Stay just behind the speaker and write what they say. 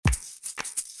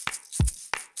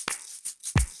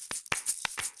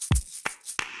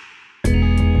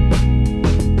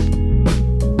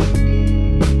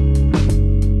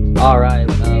All right,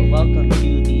 welcome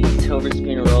to the Silver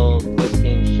Screen Roll Post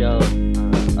Game Show,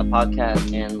 a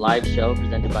podcast and live show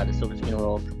presented by the Silver Screen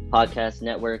Roll Podcast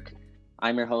Network.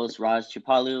 I'm your host, Raj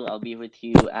Chipalu. I'll be with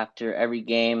you after every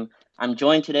game. I'm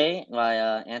joined today by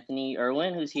Anthony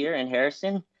Irwin, who's here, and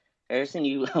Harrison. Harrison,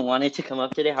 you wanted to come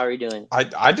up today. How are you doing?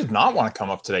 I did not want to come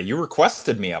up today. You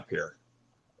requested me up here.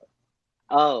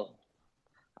 Oh,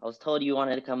 I was told you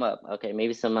wanted to come up. Okay,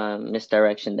 maybe some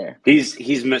misdirection there. He's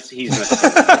missed.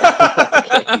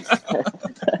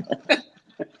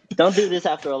 Don't do this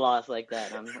after a loss like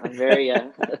that. I'm very.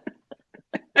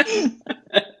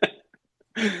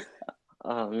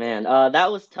 Oh man,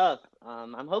 that was tough.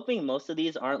 I'm hoping most of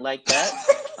these aren't like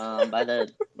that. By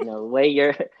the way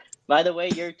your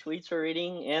tweets were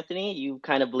reading, Anthony, you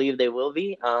kind of believe they will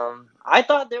be. I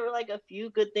thought there were like a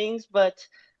few good things, but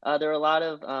there were a lot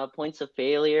of points of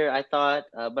failure, I thought.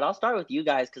 But I'll start with you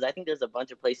guys because I think there's a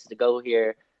bunch of places to go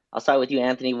here. I'll start with you,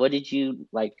 Anthony. What did you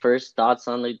like? First thoughts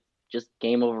on the just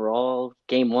game overall?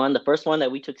 Game one, the first one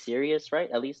that we took serious, right?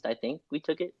 At least I think we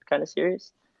took it kind of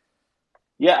serious.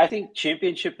 Yeah, I think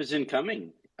championship is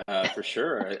incoming for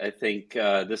sure. I think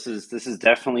this is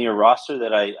definitely a roster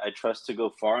that I trust to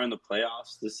go far in the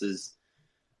playoffs. This is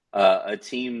a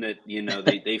team that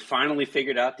they finally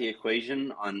figured out the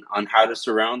equation on how to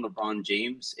surround LeBron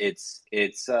James.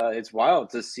 It's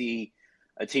wild to see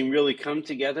a team really come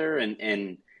together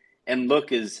and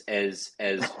look as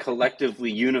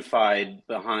collectively unified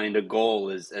behind a goal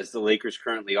as the Lakers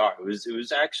currently are. It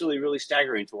was actually really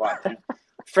staggering to watch.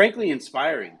 Frankly,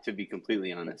 inspiring, to be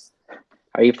completely honest.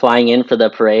 Are you flying in for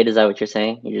the parade? Is that what you're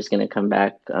saying? You're just going to come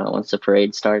back once the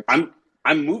parade starts?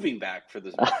 I'm moving back for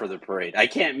the parade. I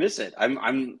can't miss it.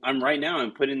 I'm right now.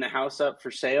 I'm putting the house up for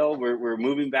sale. We're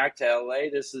moving back to LA.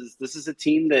 This is a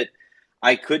team that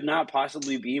I could not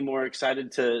possibly be more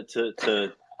excited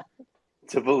to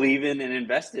believe in and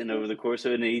invest in over the course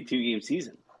of an 82-game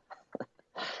season.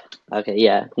 Okay,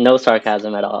 yeah, no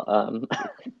sarcasm at all.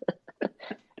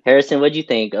 Harrison, what do you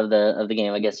think of the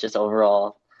game? I guess just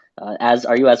overall,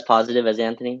 are you as positive as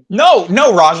Anthony? No,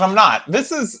 Raj, I'm not.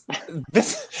 This is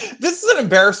an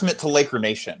embarrassment to Laker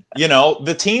Nation.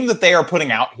 The team that they are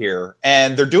putting out here,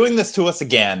 and they're doing this to us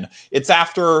again. It's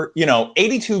after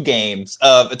 82 games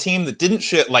of a team that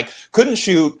couldn't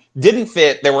shoot, didn't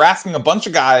fit. They were asking a bunch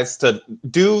of guys to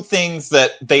do things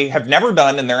that they have never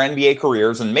done in their NBA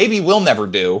careers and maybe will never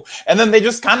do. And then they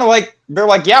just kind of they're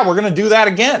like, yeah, we're going to do that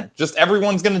again. Just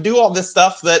everyone's going to do all this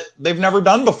stuff that they've never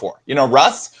done before.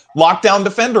 Russ, lockdown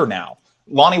defender now.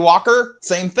 Lonnie Walker,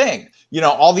 same thing.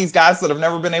 All these guys that have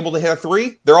never been able to hit a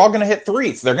three, they're all going to hit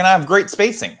threes. They're going to have great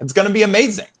spacing. It's going to be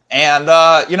amazing. And,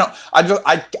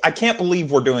 I can't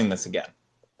believe we're doing this again.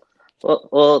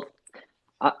 Well,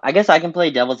 I guess I can play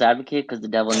devil's advocate because the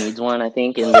devil needs one, I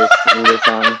think, in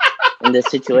this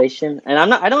situation. And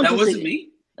I don't That wasn't me.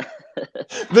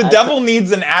 The devil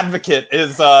needs an advocate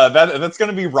is that's going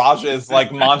to be Raj's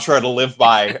mantra to live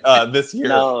by this year.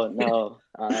 No.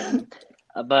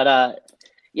 But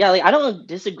yeah, I don't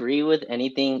disagree with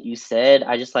anything you said.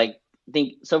 I just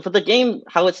think so for the game,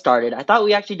 how it started. I thought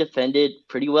we actually defended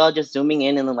pretty well. Just zooming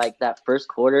in that first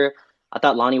quarter, I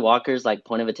thought Lonnie Walker's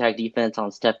point of attack defense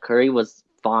on Steph Curry was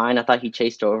fine. I thought he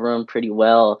chased over him pretty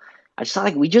well. I just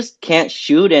thought we just can't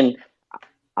shoot, and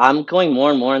I'm going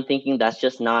more and more and thinking that's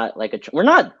just not we're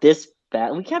not this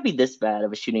bad. We can't be this bad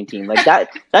of a shooting team. That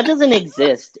doesn't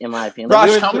exist in my opinion.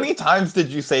 Raj, how many times did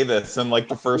you say this in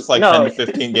the first 10 to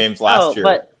 15 games last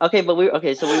year?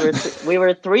 So we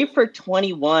were 3 for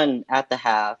 21 at the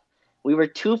half. We were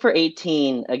 2 for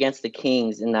 18 against the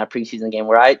Kings in that preseason game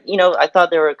where I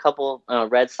thought there were a couple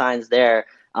red signs there.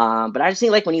 But I just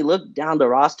think when you look down the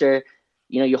roster,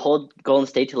 you hold Golden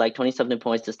State to 20-something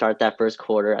points to start that first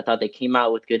quarter. I thought they came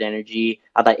out with good energy.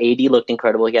 I thought AD looked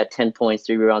incredible. He had 10 points,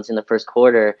 3 rebounds in the first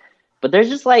quarter. But there's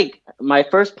just my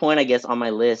first point, I guess, on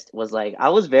my list was I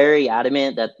was very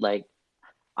adamant that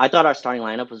I thought our starting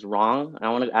lineup was wrong. I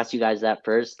want to ask you guys that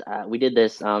first. We did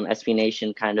this SB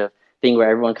Nation kind of thing where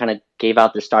everyone kind of gave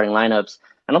out their starting lineups.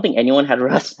 I don't think anyone had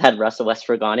Russell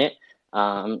Westbrook on it.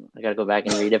 I got to go back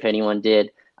and read if anyone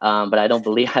did. But I don't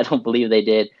believe they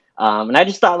did. And I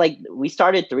just thought we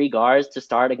started 3 guards to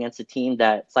start against a team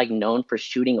that's known for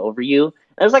shooting over you.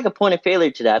 There's a point of failure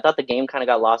to that. I thought the game kind of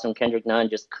got lost when Kendrick Nunn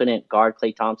just couldn't guard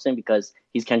Klay Thompson because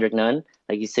he's Kendrick Nunn,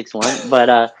 he's 6'1".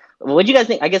 But what do you guys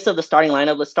think? I guess of the starting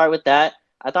lineup, let's start with that.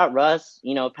 I thought Russ,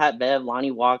 Pat Bev,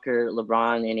 Lonnie Walker,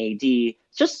 LeBron, and AD,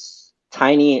 just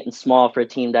tiny and small for a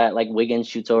team that Wiggins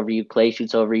shoots over you, Klay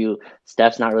shoots over you,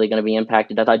 Steph's not really going to be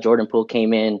impacted. I thought Jordan Poole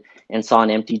came in and saw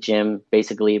an empty gym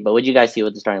basically. But what did you guys see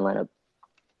with the starting lineup?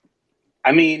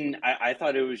 I mean, I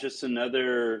thought it was just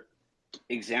another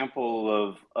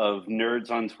example of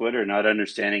nerds on Twitter not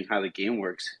understanding how the game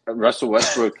works. Russell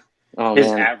Westbrook Oh has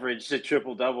man. averaged a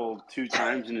triple-double 2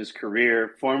 times in his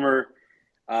career. Former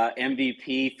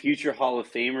MVP, future Hall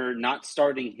of Famer. Not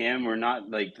starting him, or not,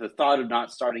 like, the thought of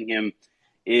not starting him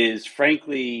is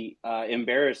frankly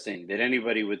embarrassing that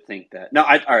anybody would think that. No,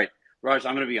 all right, Raj,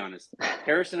 I'm going to be honest.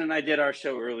 Harrison and I did our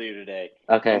show earlier today,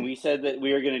 Okay. and we said that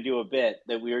we were going to do a bit,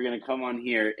 that we were going to come on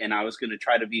here, and I was going to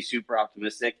try to be super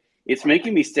optimistic. It's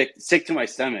making me sick to my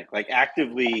stomach, like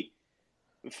actively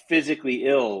physically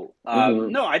ill.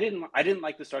 No, I didn't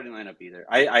like the starting lineup either.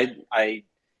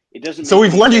 It doesn't. So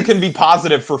we've learned sense. You can be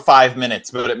positive for 5 minutes,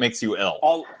 but it makes you ill.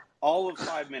 All of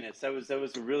 5 minutes. That was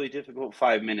a really difficult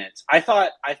 5 minutes. I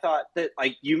thought that,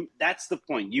 like, that's the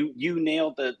point. You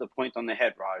nailed the point on the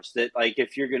head, Raj. That, like,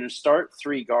 if you're going to start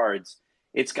 3 guards,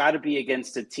 it's got to be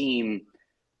against a team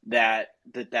that's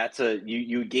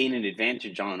you gain an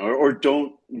advantage on, or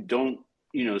don't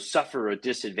suffer a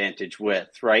disadvantage with,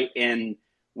 right? And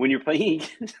when you're playing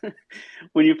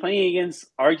against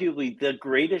arguably the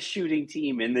greatest shooting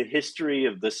team in the history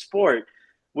of the sport,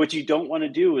 what you don't want to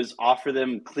do is offer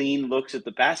them clean looks at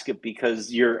the basket,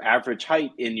 because your average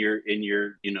height in your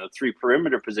 3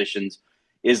 perimeter positions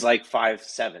is like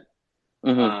 5'7".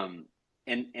 And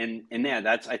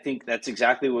yeah, I think that's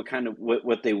exactly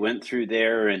what they went through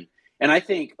there. And I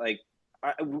think, like,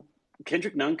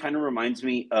 Kendrick Nunn kind of reminds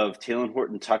me of Talen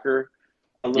Horton-Tucker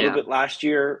a little bit last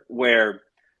year, where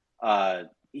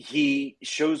he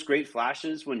shows great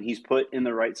flashes when he's put in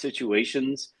the right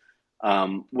situations.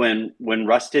 When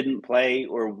Russ didn't play,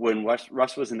 or when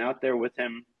Russ wasn't out there with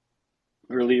him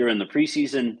earlier in the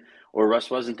preseason, or Russ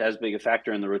wasn't as big a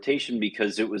factor in the rotation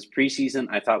because it was preseason,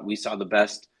 I thought we saw the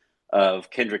best of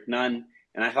Kendrick Nunn.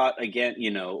 And I thought, again,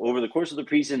 over the course of the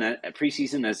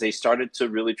preseason, as they started to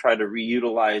really try to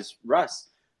reutilize Russ,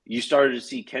 you started to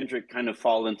see Kendrick kind of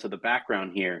fall into the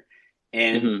background here.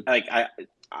 And like,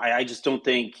 I just don't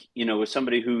think, with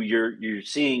somebody who you're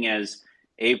seeing as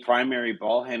a primary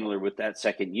ball handler with that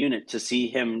second unit, to see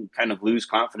him kind of lose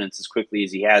confidence as quickly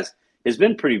as he has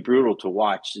been pretty brutal to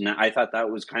watch. And I thought that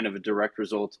was kind of a direct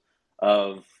result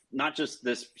of not just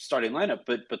this starting lineup,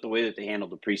 but the way that they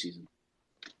handled the preseason.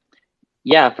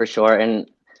 Yeah, for sure.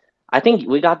 And I think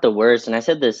we got the worst, and I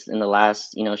said this in the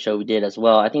last show we did as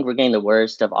well. I think we're getting the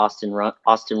worst of Austin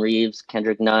Reeves,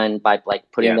 Kendrick Nunn, by like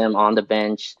putting them on the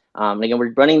bench. Again,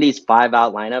 we're running these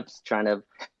 5-out lineups, trying to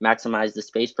maximize the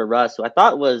space for Russ, who I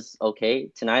thought was okay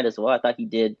tonight as well. I thought he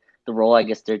did the role I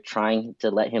guess they're trying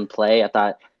to let him play. I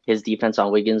thought his defense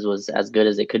on Wiggins was as good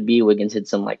as it could be. Wiggins hit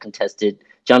some like contested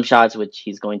jump shots, which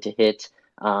he's going to hit.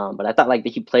 But I thought like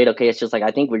that he played okay. It's just like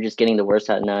I think we're just getting the worst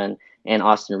out of Nunn and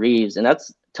Austin Reeves, and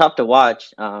that's tough to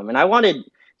watch. And I wanted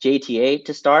JTA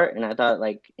to start, and I thought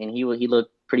he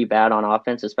looked pretty bad on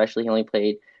offense, especially he only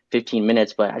played 15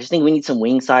 minutes. But I just think we need some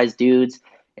wing size dudes.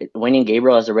 Wenyen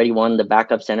Gabriel has already won the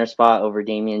backup center spot over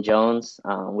Damian Jones,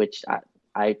 which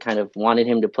I kind of wanted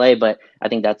him to play, but I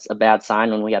think that's a bad sign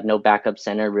when we have no backup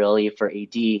center really for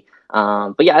AD.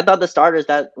 But yeah, I thought the starters,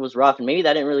 that was rough, and maybe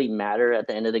that didn't really matter at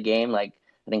the end of the game. Like,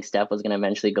 I think Steph was going to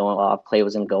eventually go off, Clay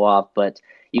was going to go off, but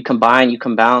you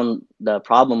compound the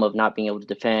problem of not being able to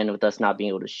defend with us not being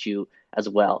able to shoot as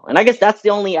well. And I guess that's the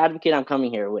only advocate I'm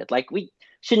coming here with. Like, we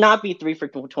should not be 3 for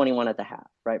 21 at the half,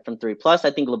 right, from 3. Plus,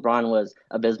 I think LeBron was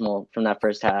abysmal from that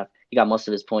first half. He got most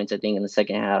of his points, I think, in the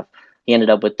second half. He ended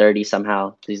up with 30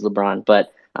 somehow. He's LeBron.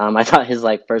 But I thought his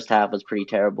first half was pretty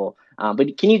terrible.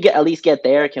 But can you at least get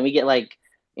there? Can we get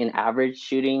an average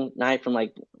shooting night from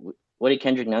what did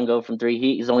Kendrick Nunn go from 3?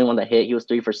 He's the only one that hit. He was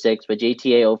 3 for 6. But JTA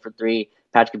 0 for 3.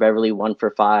 Patrick Beverly 1 for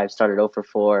 5. Started 0 for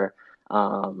 4.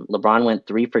 LeBron went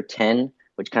 3 for 10,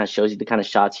 which kind of shows you the kind of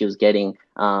shots he was getting.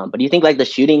 But do you think the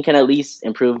shooting can at least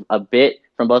improve a bit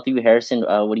from both of you, Harrison?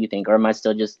 What do you think? Or am I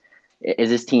still is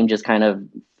this team just kind of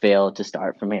failed to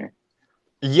start from here?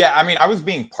 Yeah, I mean, I was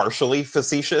being partially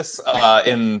facetious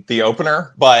in the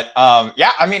opener, but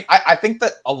yeah, I mean, I think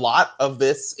that a lot of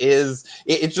this is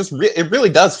it really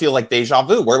does feel like deja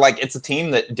vu, where it's a team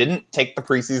that didn't take the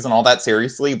preseason all that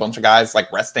seriously. A bunch of guys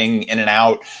resting in and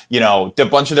out, a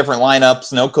bunch of different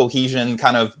lineups, no cohesion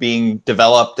kind of being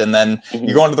developed, and then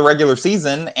you go into the regular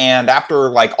season, and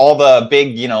after all the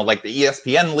big, the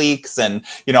ESPN leaks, and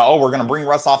we're gonna bring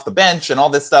Russ off the bench and all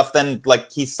this stuff, then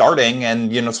he's starting,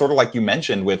 and sort of like you mentioned.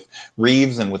 mentioned with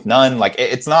Reeves and with Nunn, like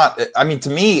it's not, I mean, to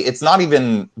me, it's not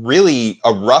even really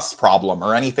a Russ problem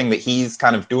or anything that he's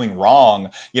kind of doing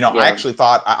wrong. You know, I actually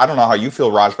thought, I don't know how you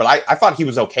feel, Raj, but I thought he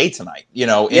was okay tonight, you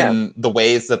know, in the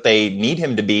ways that they need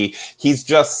him to be. He's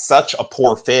just such a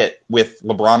poor fit with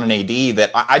LeBron and AD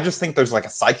that I just think there's like a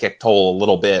psychic toll a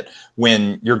little bit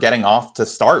when you're getting off to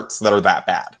starts that are that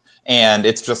bad. And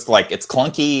it's just like, it's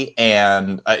clunky.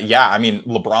 And I mean,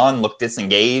 LeBron looked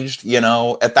disengaged, you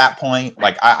know, at that point.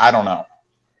 Like, I don't know.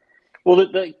 Well,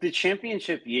 the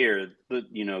championship year,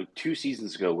 2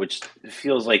 seasons ago, which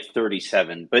feels like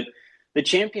 37, but the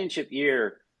championship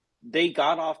year, they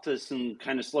got off to some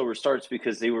kind of slower starts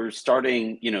because they were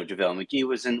starting, JaVale McGee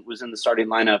was in the starting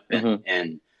lineup,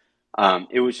 and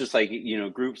it was just like,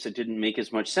 groups that didn't make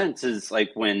as much sense as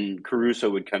like when Caruso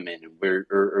would come in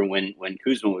or when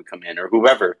Kuzma would come in or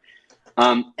whoever.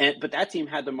 But that team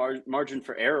had the margin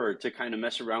for error to kind of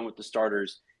mess around with the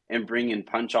starters and bring in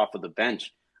punch off of the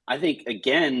bench. I think,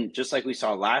 again, just like we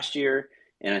saw last year,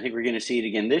 and I think we're going to see it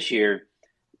again this year,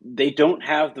 they don't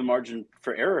have the margin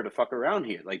for error to fuck around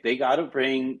here. Like they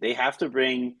have to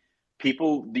bring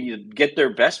people, get their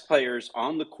best players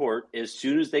on the court as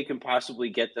soon as they can possibly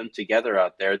get them together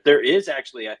out there. There is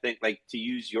actually, I think, like to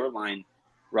use your line,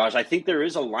 Raj, I think there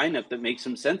is a lineup that makes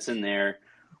some sense in there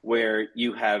where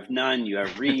you have Nunn, you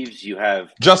have Reeves, you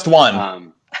have just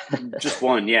one. Just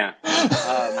one, yeah.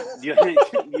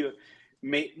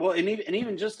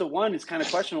 Even just the one is kind of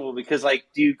questionable because, like,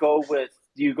 do you go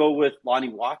with Lonnie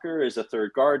Walker as a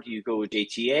third guard? Do you go with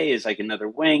JTA as like another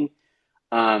wing?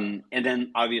 And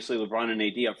then obviously LeBron and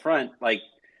AD up front. Like,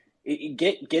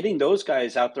 getting those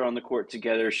guys out there on the court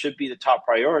together should be the top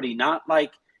priority. Not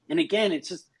like, and again,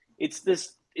 it's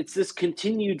this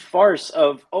continued farce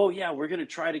of, oh yeah, we're gonna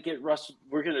try to get Russ,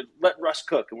 we're gonna let Russ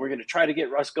cook, and we're gonna try to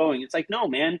get Russ going. It's like, no,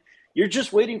 man. You're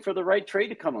just waiting for the right trade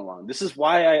to come along. This is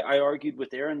why I argued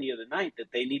with Aaron the other night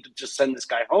that they need to just send this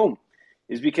guy home,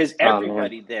 is because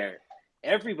everybody there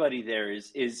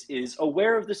is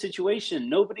aware of the situation.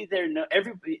 Nobody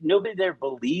there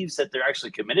believes that they're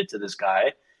actually committed to this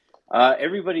guy.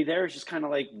 Everybody there is just kind of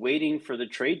like waiting for the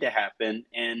trade to happen.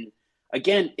 And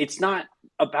again, it's not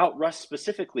about Russ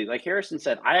specifically. Like Harrison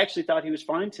said, I actually thought he was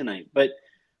fine tonight, but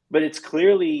it's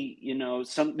clearly,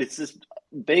 it's this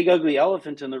big ugly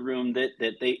elephant in the room that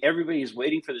everybody is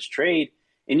waiting for this trade,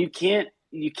 and you can't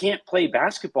play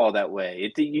basketball that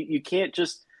way. You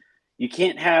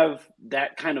can't have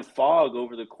that kind of fog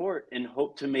over the court and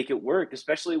hope to make it work,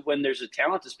 especially when there's a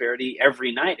talent disparity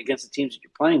every night against the teams that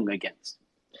you're playing against.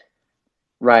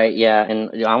 Right, yeah,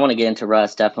 and I want to get into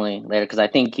Russ definitely later because I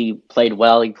think he played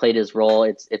well. He played his role.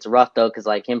 It's rough though because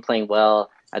like him playing well,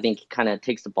 I think he kind of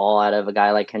takes the ball out of a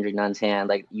guy like Kendrick Nunn's hand.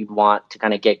 Like you'd want to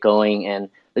kind of get going, and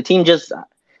the team just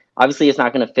obviously it's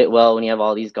not going to fit well when you have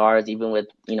all these guards, even with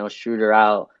Schroeder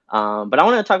out. But I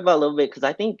want to talk about a little bit because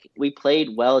I think we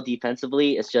played well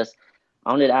defensively. It's just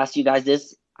I wanted to ask you guys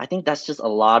this. I think that's just a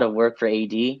lot of work for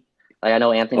AD. Like I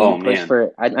know Anthony,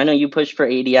 I know you pushed for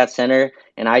AD at center,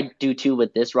 and I do too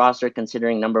with this roster,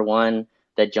 considering number one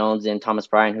that Jones and Thomas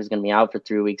Bryant, who's going to be out for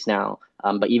 3 weeks now.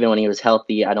 But even when he was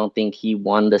healthy, I don't think he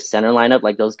won the center lineup.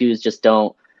 Like those dudes just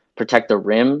don't protect the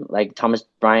rim. Like Thomas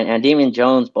Bryant and Damian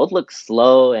Jones both look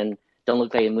slow and don't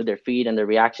look like they move their feet, and their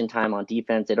reaction time on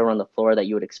defense, they don't run the floor that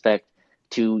you would expect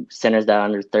two centers that are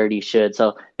under 30 should.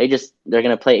 So they're going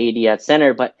to play AD at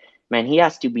center, but man, he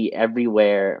has to be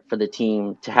everywhere for the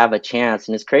team to have a chance.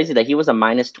 And it's crazy that he was a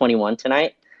minus 21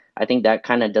 tonight. I think that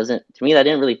kind of doesn't, to me, that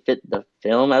didn't really fit the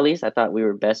film, at least. I thought we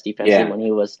were best defensive when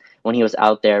he was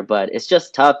out there. But it's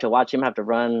just tough to watch him have to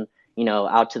run,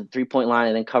 out to the 3-point line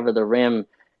and then cover the rim.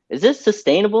 Is this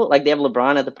sustainable? Like they have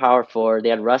LeBron at the power forward. They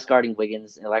had Russ guarding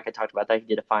Wiggins. And like I talked about, I thought he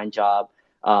did a fine job.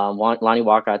 Lonnie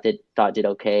Walker, thought did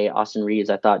okay. Austin Reeves,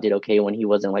 I thought did okay when he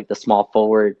wasn't like the small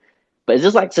forward. But is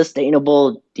this like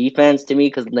sustainable defense to me?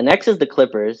 Because the next is the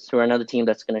Clippers, who are another team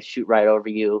that's going to shoot right over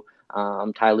you.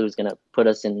 Ty Lue's going to put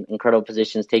us in incredible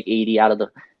positions, take AD out of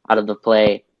the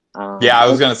play. I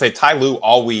was going to say Ty Lue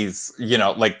always,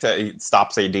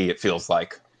 stops AD. It feels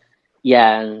like.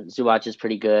 Yeah, and Zubac is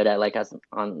pretty good at us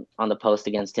on the post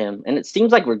against him, and it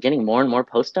seems like we're getting more and more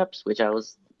post ups, which I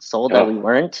was sold that we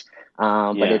weren't.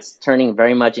 But it's turning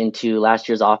very much into last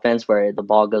year's offense where the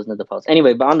ball goes into the post.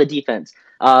 Anyway, but on the defense,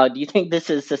 do you think this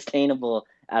is sustainable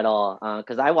at all?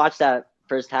 Because I watched that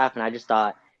first half and I just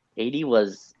thought AD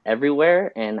was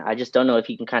everywhere, and I just don't know if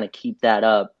he can kind of keep that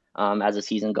up as the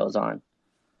season goes on.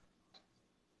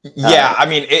 Yeah, I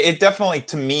mean, it definitely,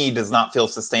 to me, does not feel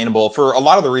sustainable for a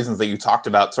lot of the reasons that you talked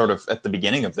about sort of at the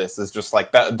beginning of this. Is just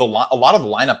like that a lot of the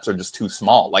lineups are just too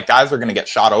small. Like guys are going to get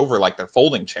shot over like they're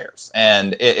folding chairs.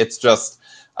 And it's just,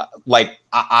 like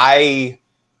I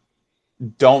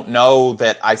don't know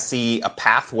that I see a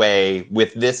pathway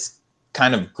with this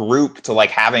kind of group to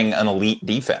like having an elite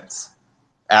defense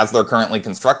as they're currently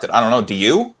constructed. I don't know. Do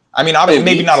you? I mean, obviously,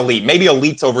 maybe not elite. Maybe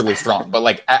elite's overly strong, but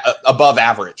like above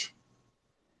average.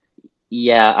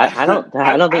 Yeah, I don't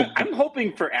think I'm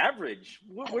hoping for average.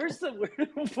 Where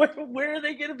are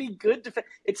they going to be good?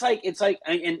 It's like,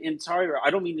 and sorry, I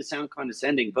don't mean to sound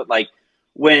condescending, but like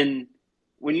when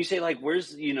you say like,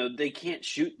 where's, they can't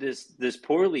shoot this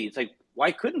poorly. It's like,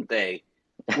 why couldn't they?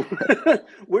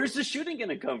 Where's the shooting going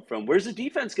to come from? Where's the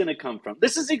defense going to come from?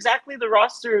 This is exactly the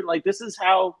roster. Like, this is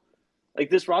how, like,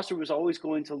 this roster was always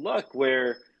going to look,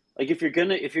 where like if you're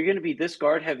gonna be this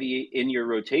guard heavy in your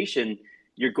rotation,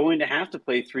 you're going to have to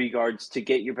play three guards to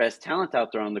get your best talent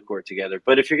out there on the court together.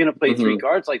 But if you're going to play three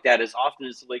guards like that as often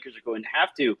as the Lakers are going to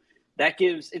have to, that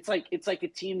gives it's like a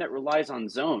team that relies on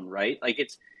zone, right? Like,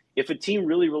 it's if a team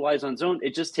really relies on zone,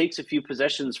 it just takes a few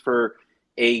possessions for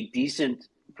a decent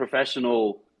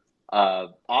professional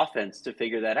offense to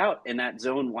figure that out, and that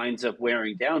zone winds up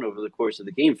wearing down over the course of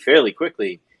the game fairly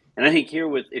quickly. And I think here,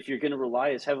 if you're going to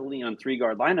rely as heavily on three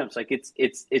guard lineups, like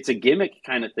it's a gimmick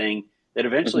kind of thing that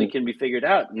eventually can be figured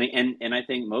out. And I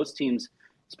think most teams,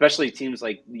 especially teams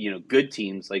like, good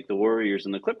teams like the Warriors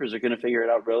and the Clippers, are going to figure it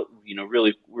out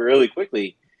really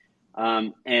quickly.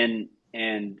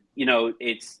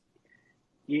 It's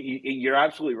you're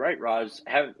absolutely right, Roz.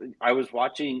 I was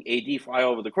watching AD fly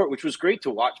over the court, which was great to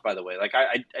watch, by the way. Like,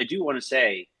 I do want to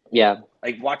say, yeah,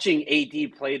 like, watching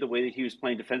AD play the way that he was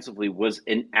playing defensively was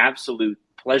an absolute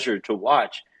pleasure to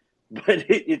watch. But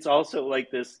it's also like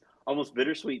this almost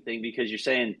bittersweet thing, because you're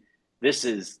saying this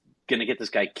is going to get this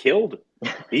guy killed.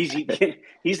 He's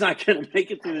not going to make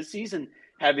it through the season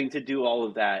having to do all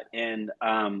of that. And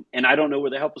I don't know where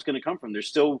the help is going to come from. There's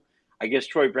still, I guess,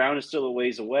 Troy Brown is still a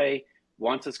ways away.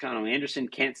 Juan Toscano Anderson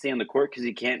can't stay on the court because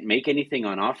he can't make anything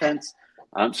on offense.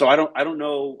 So I don't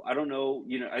know.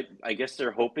 I guess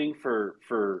they're hoping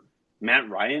for Matt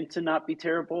Ryan to not be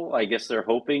terrible. I guess they're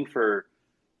hoping for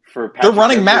Patrick They're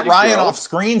running Beverley Matt Ryan grow off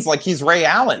screens like he's Ray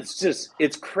Allen.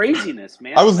 It's craziness,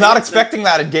 man. I was not expecting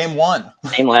that in game one.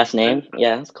 Same last name.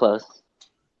 Yeah, it's close.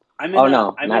 Matt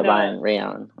Ryan, Ray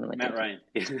Allen. Matt Ryan.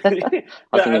 I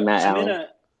was thinking Matt Allen.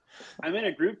 I'm in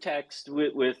a group text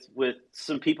with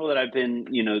some people that I've been,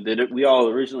 that we all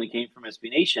originally came from SB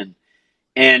Nation.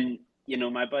 And,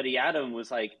 my buddy Adam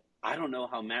was like, I don't know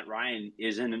how Matt Ryan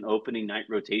is in an opening night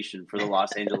rotation for the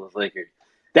Los Angeles Lakers.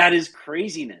 That is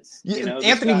craziness.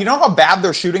 Anthony, you know how bad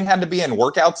their shooting had to be in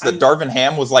workouts that Darvin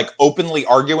Ham was like openly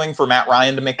arguing for Matt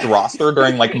Ryan to make the roster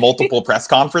during like multiple press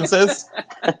conferences?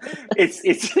 It's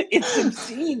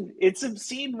obscene. It's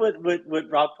obscene what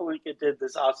Rob Pelinka did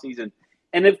this offseason.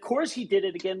 And of course he did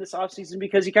it again this offseason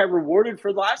because he got rewarded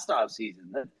for the last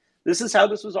offseason. This is how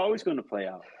this was always going to play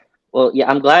out. Well, yeah,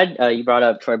 I'm glad you brought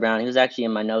up Troy Brown. He was actually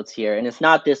in my notes here. And it's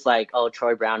not this like, oh,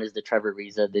 Troy Brown is the Trevor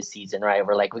Ariza this season, right?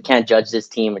 We're like, we can't judge this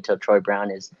team until Troy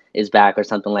Brown is back or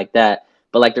something like that.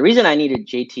 But like the reason I needed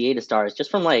JTA to start is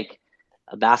just from like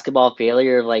a basketball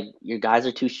failure of like your guys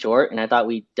are too short. And I thought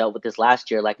we dealt with this last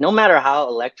year. Like no matter how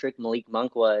electric Malik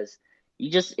Monk was,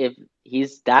 if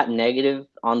he's that negative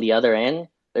on the other end,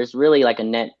 there's really like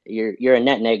you're a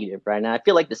net negative, right? And I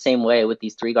feel like the same way with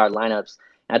these three guard lineups.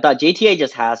 I thought JTA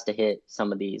just has to hit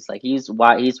some of these. Like he's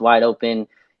wide open,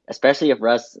 especially if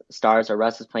Russ starts or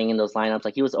Russ is playing in those lineups.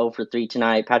 Like he was 0 for 3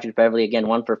 tonight. Patrick Beverley again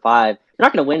 1 for 5. They're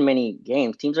not going to win many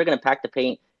games. Teams are going to pack the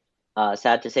paint.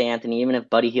 Sad to say, Anthony, even if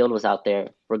Buddy Hield was out there,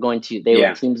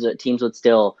 teams would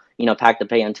still pack the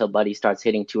paint until Buddy starts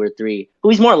hitting 2 or 3. Who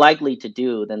he's more likely to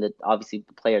do than the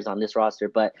players on this roster.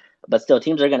 But still,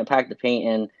 teams are going to pack the paint,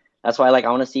 and that's why I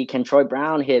want to see, can Troy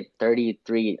Brown hit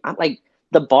 33? I'm like.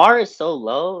 The bar is so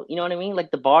low, you know what I mean?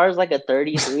 Like the bar is like a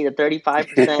 33 to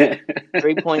 35%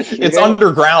 3-point shooter. It's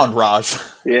underground, Raj.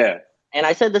 Yeah. And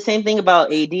I said the same thing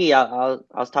about AD. I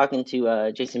was talking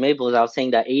to Jason Maples. I was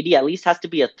saying that AD at least has to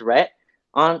be a threat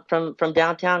from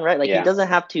downtown, right? Like he doesn't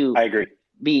have to. I agree.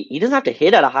 He doesn't have to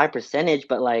hit at a high percentage,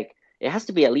 but like it has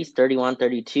to be at least 31,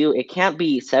 32. It can't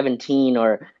be 17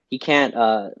 or he can't.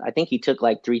 I think he took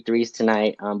like 3 threes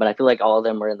tonight, but I feel like all of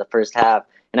them were in the first half.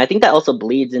 And I think that also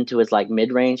bleeds into his like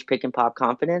mid-range pick and pop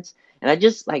confidence. And I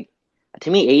just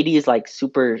to me, AD's like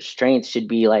super strength should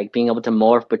be like being able to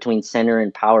morph between center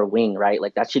and power wing, right?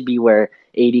 Like that should be where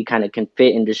AD kind of can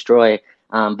fit and destroy.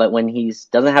 But when he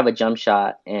doesn't have a jump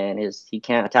shot and he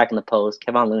can't attack in the post,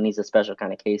 Kevon Looney's a special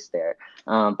kind of case there.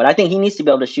 But I think he needs to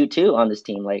be able to shoot too on this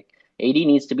team. Like AD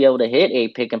needs to be able to hit a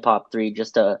pick and pop 3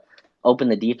 just to open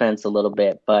the defense a little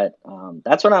bit. But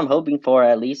that's what I'm hoping for,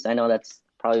 at least. I know that's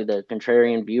probably the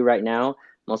contrarian view right now.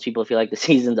 most people feel like the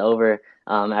season's over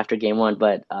after game one.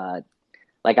 But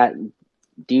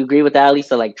do you agree with that? At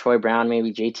least like Troy Brown,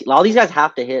 maybe JT. All these guys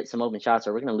have to hit some open shots,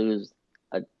 or we're gonna lose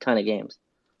a ton of games.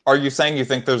 Are you saying you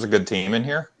think there's a good team in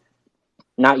here?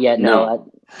 Not yet, No.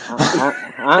 no.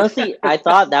 Honestly, I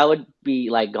thought that would be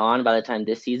like gone by the time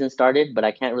this season started, but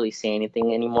I can't really say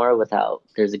anything anymore without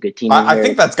there's a good team in I here.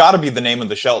 think that's got to be the name of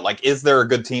the show. Like, is there a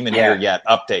good team in here yet?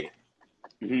 Update.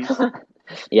 Mm-hmm.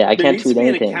 Yeah, I There can't needs to tweet be an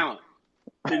anything. account.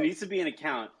 There needs to be an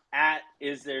account at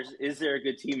is there a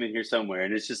good team in here somewhere?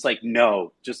 And it's just like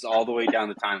no, just all the way down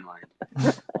the timeline.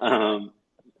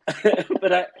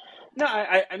 But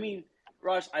I mean,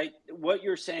 Raj, what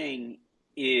you're saying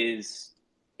is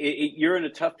you're in a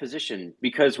tough position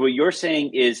because what you're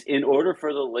saying is in order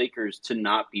for the Lakers to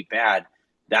not be bad,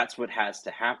 that's what has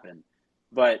to happen.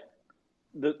 But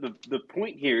the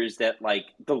point here is that like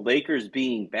the Lakers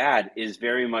being bad is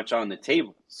very much on the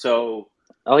table. So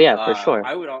Oh yeah, for sure.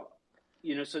 I would,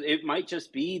 so it might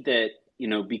just be that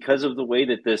because of the way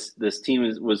that this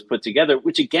team was put together,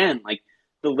 which again, like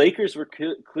the Lakers were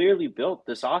clearly built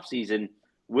this offseason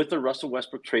with the Russell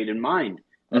Westbrook trade in mind.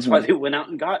 That's why they went out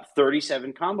and got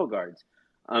 37 combo guards.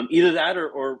 Either that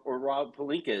or Rob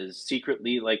Pelinka is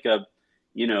secretly like a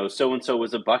so and so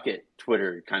was a bucket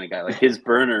Twitter kind of guy. Like his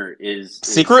burner is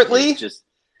secretly just.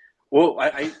 Well,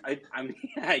 I mean,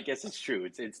 I guess it's true.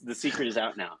 It's the secret is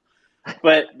out now.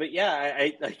 But yeah,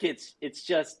 I like it's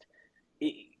just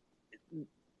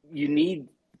you need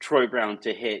Troy Brown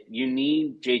to hit, you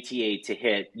need JTA to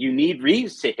hit, you need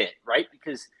Reeves to hit, right?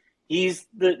 Because he's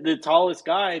the tallest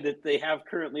guy that they have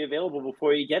currently available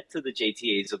before you get to the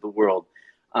JTAs of the world,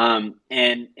 and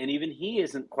even he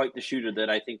isn't quite the shooter that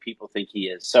I think people think he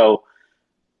is. So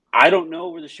I don't know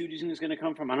where the shooting is going to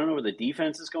come from. I don't know where the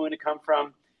defense is going to come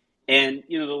from. And,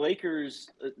 the Lakers,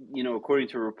 according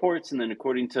to reports and then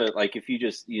according to, like, if you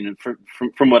just,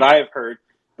 from what I have heard,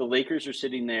 the Lakers are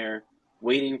sitting there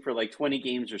waiting for like 20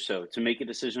 games or so to make a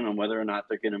decision on whether or not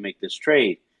they're going to make this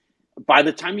trade. By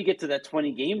the time you get to that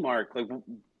 20 game mark, like,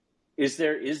 is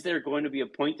there going to be a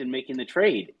point in making the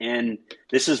trade? And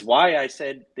this is why I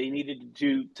said they needed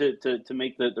to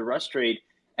make the Russ trade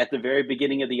at the very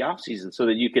beginning of the offseason so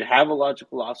that you could have a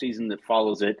logical offseason that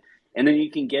follows it. And then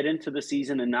you can get into the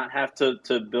season and not have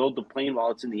to build the plane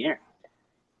while it's in the air.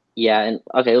 Yeah, and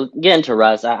okay, we'll get into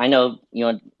Russ. I know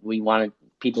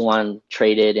people want to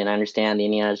trade it, and I understand the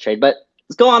Indiana's trade, but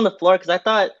let's go on the floor because I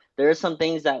thought there are some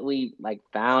things that we like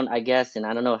found, I guess, and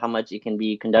I don't know how much it can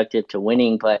be conductive to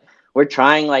winning, but we're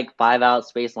trying like 5-out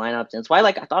space lineups, and it's why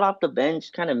like I thought off the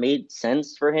bench kind of made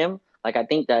sense for him. Like I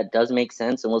think that does make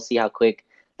sense, and we'll see how quick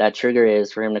that trigger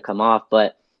is for him to come off.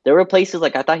 But there were places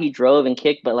like I thought he drove and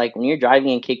kicked, but like when you're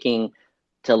driving and kicking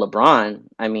to LeBron,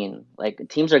 I mean, like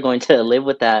teams are going to live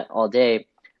with that all day.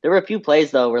 There were a few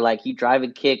plays though where like you drive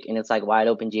and kick and it's like wide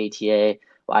open JTA,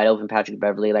 wide open Patrick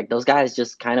Beverly. Like those guys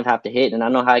just kind of have to hit, and I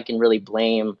don't know how I can really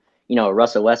blame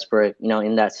Russell Westbrook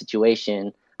in that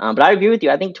situation. But I agree with you.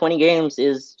 I think 20 games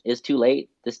is too late.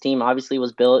 This team obviously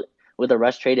was built with a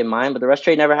rush trade in mind, but the rush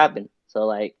trade never happened. So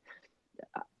like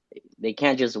they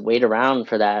can't just wait around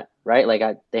for that, right?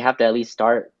 Like they have to at least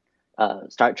start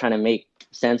trying to make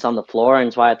sense on the floor, and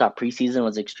that's why I thought preseason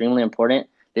was extremely important.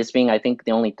 This being, I think,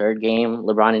 the only third game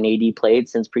LeBron and AD played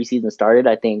since preseason started,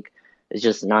 I think is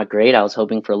just not great. I was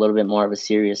hoping for a little bit more of a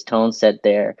serious tone set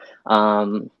there.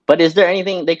 But is there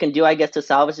anything they can do, I guess, to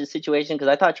salvage the situation? Because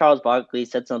I thought Charles Barkley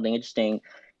said something interesting.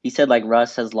 He said like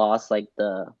Russ has lost like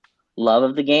the love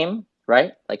of the game,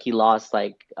 right? Like he lost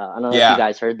like I don't know if you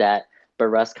guys heard that, but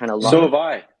Russ kind of lost. So have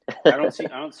I. I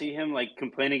don't see him like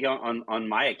complaining on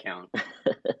my account.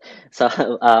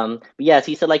 So, but yes,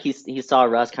 he said like he saw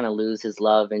Russ kind of lose his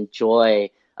love and joy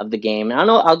of the game. And I don't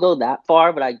know I'll go that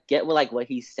far, but I get what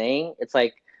he's saying. It's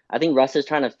like I think Russ is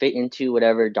trying to fit into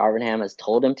whatever Darvinham has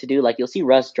told him to do. Like you'll see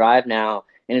Russ drive now,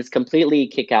 and it's completely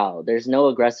kick out. There's no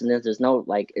aggressiveness. There's no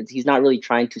he's not really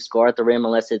trying to score at the rim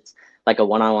unless it's like a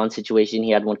one-on-one situation.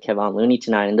 He had one Kevon Looney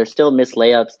tonight, and there's still missed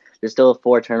layups. There's still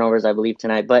 4 turnovers, I believe,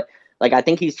 tonight. But like I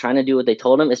think he's trying to do what they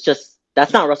told him. It's just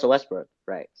that's not Russell Westbrook,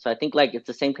 right? So I think like it's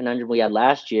the same conundrum we had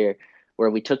last year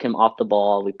where we took him off the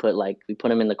ball, we put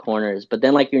him in the corners, but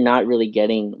then like you're not really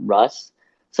getting Russ.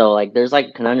 So like there's like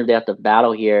a conundrum they have to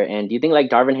battle here. And do you think like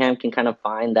Darvinham can kind of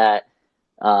find that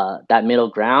middle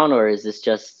ground, or is this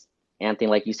just Anthony,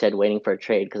 like you said, waiting for a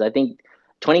trade? Because I think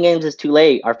 20 games is too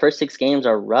late. Our first 6 games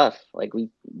are rough. Like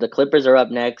the Clippers are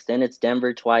up next, then it's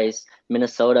Denver twice,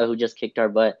 Minnesota who just kicked our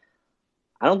butt.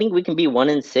 I don't think we can be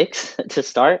 1-6 to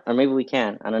start, or maybe we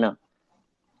can. I don't know.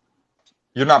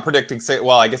 You're not predicting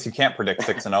well, I guess you can't predict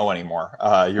 6-0 anymore.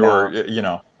 I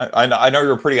know you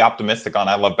were pretty optimistic on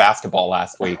I Love Basketball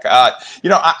last week.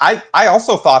 I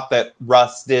also thought that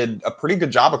Russ did a pretty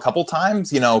good job a couple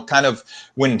times, kind of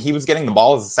when he was getting the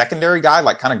ball as a secondary guy,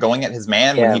 like kind of going at his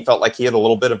man when he felt like he had a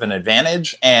little bit of an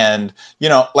advantage. And,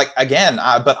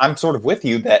 but I'm sort of with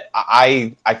you that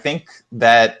I think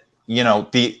that,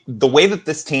 the way that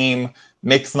this team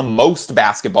makes the most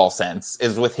basketball sense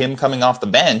is with him coming off the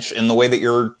bench in the way that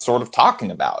you're sort of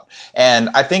talking about. And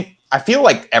I feel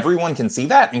like everyone can see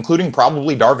that, including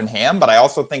probably Darvin Ham, but I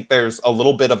also think there's a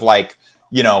little bit of like,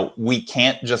 we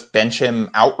can't just bench him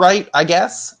outright, I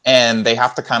guess, and they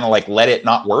have to kind of like let it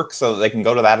not work so that they can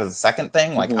go to that as a second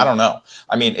thing. Like, I don't know.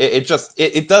 I mean, it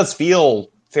does feel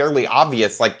fairly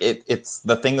obvious, like it's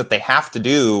the thing that they have to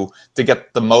do to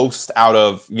get the most out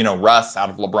of, Russ, out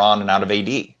of LeBron, and out of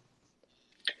AD.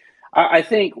 I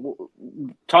think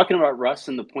talking about Russ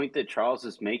and the point that Charles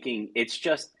is making, it's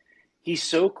just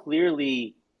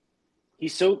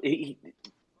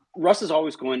Russ is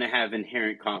always going to have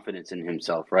inherent confidence in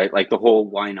himself, right? Like the whole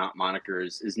 "why not" moniker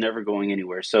is never going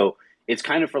anywhere. So it's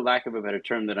kind of, for lack of a better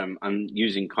term, that I'm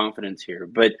using confidence here.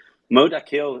 But Mo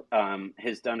Dakhil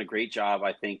has done a great job,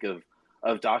 I think, of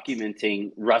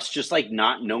documenting Russ just like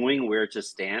not knowing where to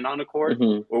stand on a court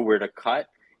or where to cut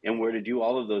and where to do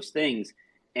all of those things.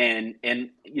 And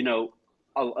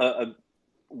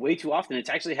way too often it's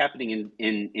actually happening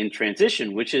in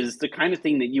transition, which is the kind of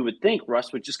thing that you would think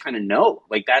Russ would just kind of know.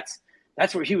 Like that's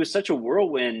where he was such a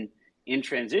whirlwind in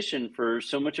transition for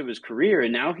so much of his career,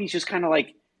 and now he's just kind of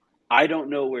like, I don't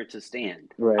know where to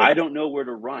stand. Right. I don't know where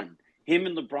to run. Him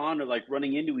and LeBron are like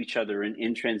running into each other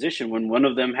in transition when one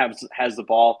of them has the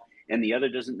ball and the other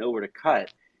doesn't know where to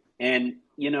cut. And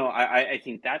I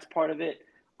think that's part of it.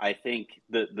 I think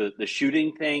the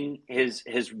shooting thing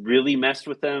has really messed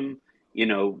with them.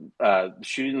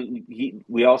 Shooting.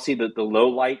 We all see the low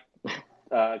light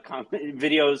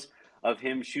videos of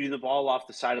him shooting the ball off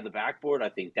the side of the backboard. I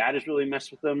think that has really messed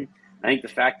with them. I think the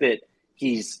fact that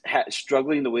he's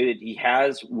struggling the way that he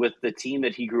has with the team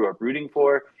that he grew up rooting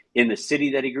for, in the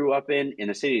city that he grew up in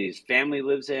the city that his family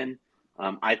lives in.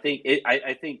 I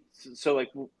think so.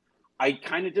 Like, I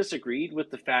kind of disagreed with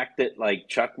the fact that like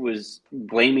Chuck was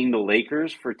blaming the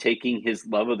Lakers for taking his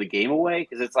love of the game away,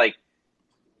 because it's like,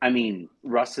 I mean,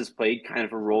 Russ has played kind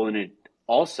of a role in it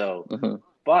also.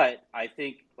 But I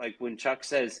think like when Chuck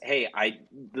says, "Hey,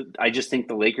 I just think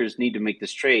the Lakers need to make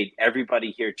this trade.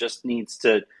 Everybody here just needs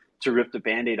to rip the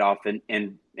Band-Aid off and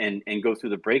go through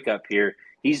the breakup here."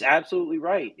 He's absolutely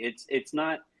right. It's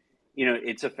not,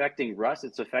 it's affecting Russ.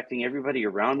 It's affecting everybody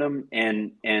around him.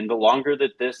 And the longer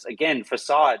that this, again,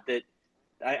 facade that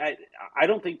I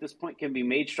don't think this point can be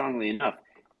made strongly enough.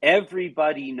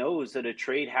 Everybody knows that a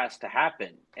trade has to happen.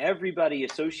 Everybody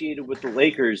associated with the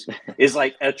Lakers is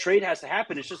like, a trade has to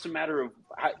happen. It's just a matter of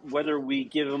whether we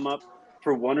give them up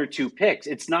for one or two picks.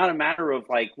 It's not a matter of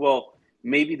like, well,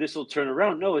 maybe this will turn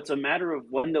around. No, it's a matter of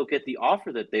when they'll get the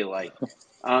offer that they like.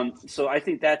 So I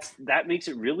think that makes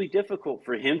it really difficult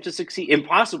for him to succeed,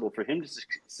 impossible for him to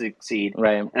succeed.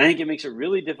 Right. And I think it makes it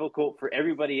really difficult for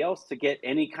everybody else to get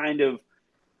any kind of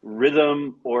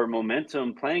rhythm or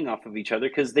momentum playing off of each other,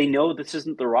 because they know this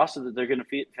isn't the roster that they're going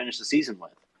to finish the season with.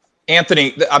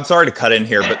 Anthony, I'm sorry to cut in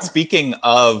here, but speaking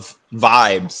of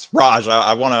vibes, Raj,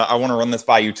 I want to run this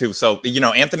by you too. So,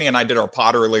 Anthony and I did our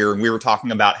pod earlier, and we were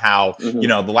talking about how,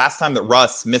 the last time that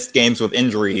Russ missed games with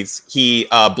injuries, he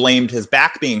blamed his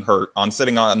back being hurt on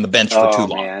sitting on the bench for too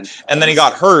long. Man. And then he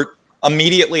got hurt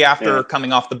immediately after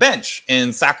coming off the bench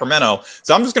in Sacramento.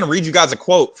 So I'm just going to read you guys a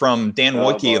quote from Dan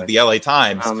Wojcicki of the LA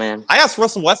Times. Oh, man. I asked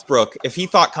Russell Westbrook if he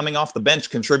thought coming off the bench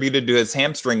contributed to his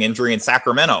hamstring injury in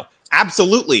Sacramento.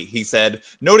 Absolutely, he said,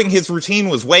 noting his routine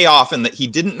was way off and that he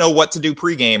didn't know what to do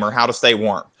pregame or how to stay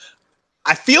warm.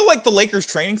 I feel like the Lakers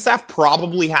training staff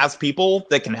probably has people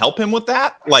that can help him with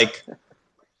that. Like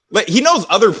he knows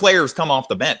other players come off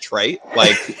the bench, right?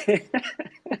 Like,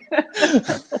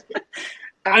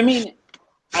 I mean,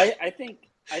 I think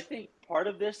part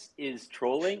of this is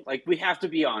trolling. Like, we have to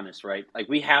be honest, right? Like,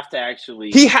 we have to actually.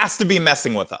 He has to be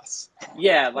messing with us.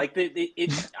 Yeah, like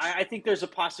I think there's a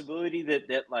possibility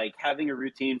that like having a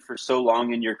routine for so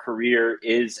long in your career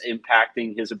is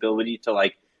impacting his ability to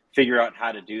like figure out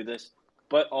how to do this.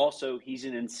 But also, he's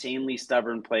an insanely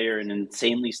stubborn player, an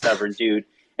insanely stubborn dude,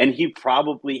 and he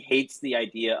probably hates the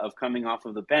idea of coming off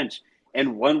of the bench.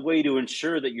 And one way to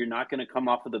ensure that you're not going to come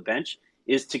off of the bench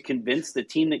is to convince the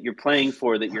team that you're playing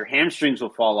for that your hamstrings will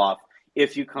fall off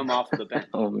if you come off of the bench.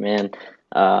 Oh man,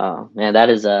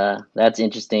 that's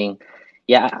interesting.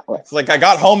 Yeah. It's like I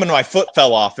got home and my foot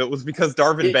fell off. It was because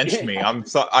Darvin benched me.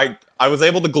 I was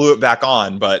able to glue it back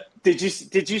on, but did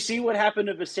you see what happened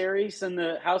to Viserys and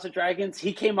the House of Dragons?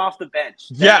 He came off the bench.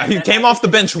 yeah, he came off the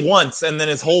bench once, and then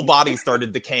his whole body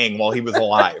started decaying while he was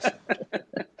alive.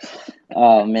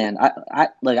 Oh man,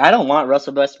 I don't want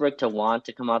Russell Westbrook to want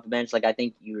to come off the bench. Like I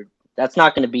think that's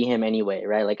not going to be him anyway,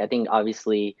 right? Like I think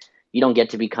obviously you don't get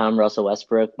to become Russell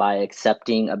Westbrook by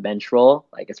accepting a bench role,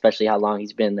 like especially how long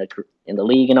he's been in the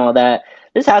league and all that.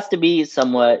 This has to be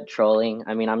somewhat trolling.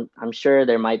 I mean, I'm sure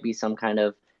there might be some kind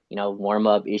of warm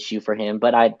up issue for him,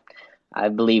 but I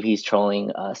believe he's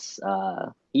trolling us.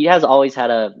 He has always had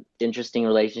a interesting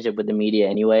relationship with the media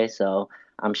anyway, so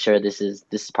I'm sure this is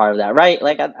part of that, right?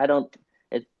 Like I don't.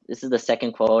 This is the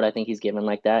second quote I think he's given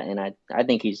like that, and I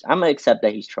think I'm gonna accept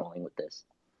that he's trolling with this.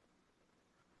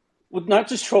 Well, not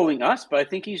just trolling us, but I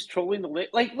think he's trolling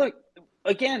look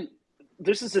again.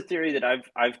 This is a theory that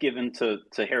I've given to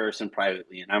Harrison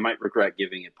privately, and I might regret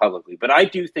giving it publicly. But I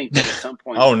do think that at some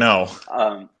point, oh no,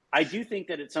 I do think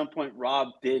that at some point Rob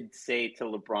did say to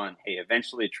LeBron, "Hey,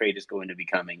 eventually a trade is going to be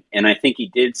coming," and I think he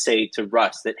did say to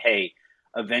Russ that, "Hey,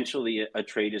 eventually a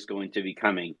trade is going to be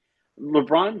coming."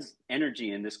 LeBron's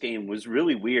energy in this game was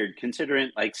really weird, considering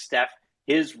like Steph,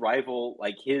 his rival,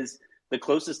 the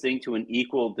closest thing to an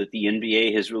equal that the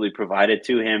NBA has really provided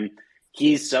to him.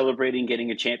 He's celebrating getting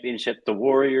a championship. The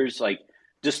Warriors, like,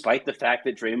 despite the fact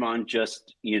that Draymond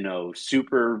just,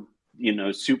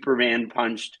 Superman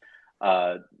punched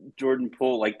Jordan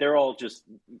Poole, like they're all just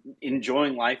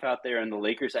enjoying life out there, and the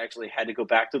Lakers actually had to go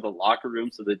back to the locker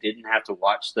room so they didn't have to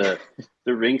watch the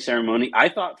ring ceremony. I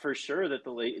thought for sure that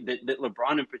that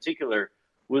LeBron in particular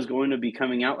was going to be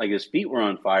coming out like his feet were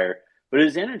on fire, but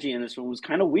his energy in this one was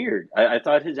kind of weird. I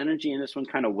thought his energy in this one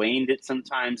kind of waned at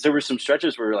sometimes. There were some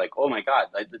stretches where you're like, oh my god,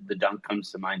 like the dunk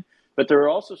comes to mind, but there were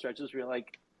also stretches where you're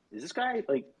like, is this guy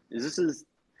like is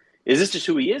this just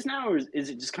who he is now, or is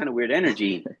it just kind of weird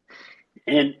energy?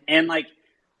 And like,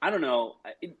 I don't know,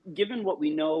 given what we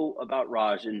know about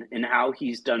Raj and how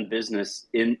he's done business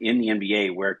in the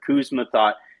NBA, where Kuzma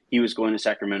thought he was going to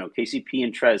Sacramento, KCP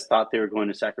and Trez thought they were going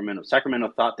to Sacramento,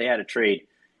 Sacramento thought they had a trade,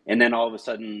 and then all of a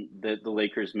sudden the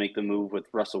Lakers make the move with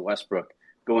Russell Westbrook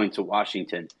going to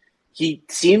Washington. He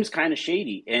seems kind of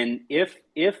shady, and if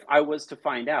I was to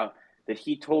find out that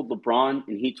he told LeBron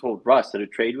and he told Russ that a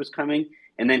trade was coming,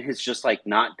 and then has just like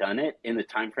not done it in the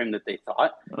time frame that they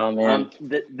thought. Oh man,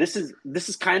 this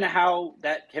is kind of how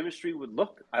that chemistry would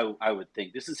look. I would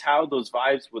think this is how those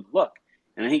vibes would look,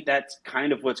 and I think that's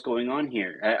kind of what's going on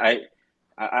here.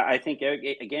 I think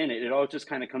again it all just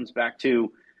kind of comes back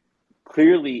to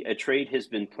clearly a trade has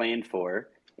been planned for,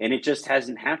 and it just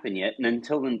hasn't happened yet. And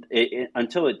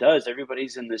until it does,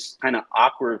 everybody's in this kind of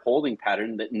awkward holding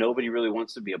pattern that nobody really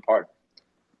wants to be a part of.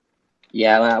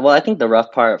 Yeah, well, I think the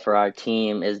rough part for our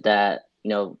team is that,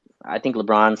 I think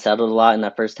LeBron settled a lot in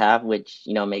that first half, which,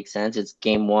 makes sense. It's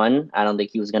game one. I don't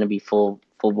think he was going to be full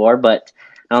bore, but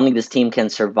I don't think this team can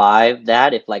survive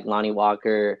that if like Lonnie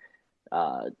Walker,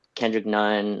 Kendrick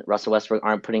Nunn, Russell Westbrook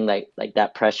aren't putting like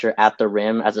that pressure at the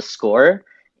rim as a scorer.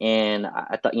 And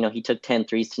I thought, he took 10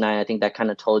 threes tonight. I think that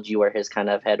kind of told you where his kind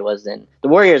of head was. And the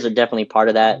Warriors are definitely part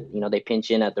of that. They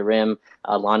pinch in at the rim.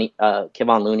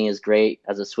 Kevon Looney is great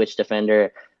as a switch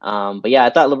defender. But yeah, I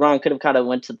thought LeBron could have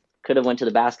went to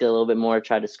the basket a little bit more,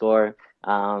 tried to score.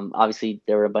 Obviously,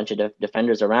 there were a bunch of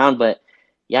defenders around, but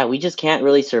yeah, we just can't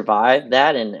really survive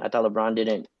that. And I thought LeBron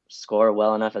didn't score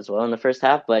well enough as well in the first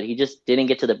half, but he just didn't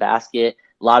get to the basket.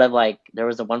 A lot of there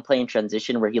was a one play in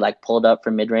transition where he pulled up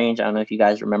from mid range. I don't know if you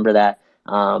guys remember that,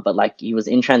 but he was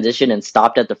in transition and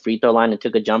stopped at the free throw line and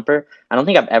took a jumper. I don't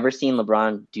think I've ever seen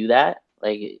LeBron do that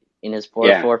in his four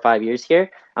or 5 years here.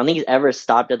 I don't think he's ever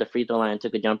stopped at the free throw line and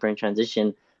took a jumper in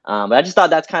transition. But I just thought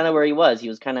that's kind of where he was.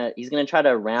 He's going to try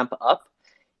to ramp up,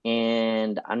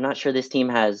 and I'm not sure this team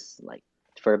has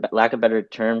for lack of a better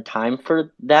term, time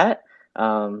for that.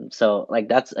 So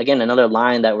that's again another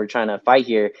line that we're trying to fight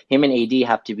here. Him and AD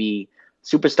have to be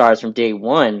superstars from day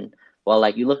one. While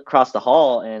you look across the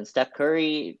hall and Steph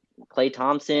Curry, Klay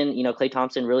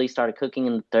Thompson really started cooking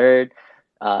in the third.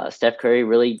 Steph Curry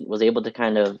really was able to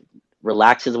kind of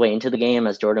relax his way into the game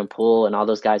as Jordan Poole and all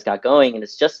those guys got going. And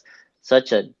it's just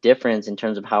such a difference in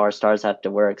terms of how our stars have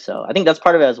to work. So I think that's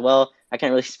part of it as well. I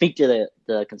can't really speak to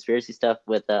the conspiracy stuff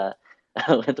with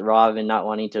Rob and not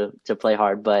wanting to play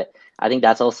hard, but I think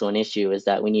that's also an issue, is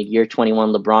that we need year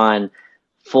 21 LeBron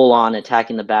full on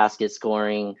attacking the basket,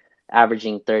 scoring,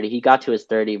 averaging 30. He got to his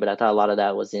 30, but I thought a lot of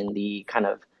that was in the kind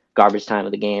of garbage time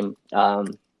of the game.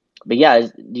 But yeah,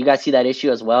 do you guys see that issue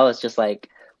as well? It's just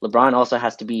LeBron also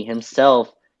has to be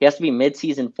himself. He has to be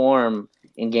mid-season form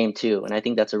in game 2. And I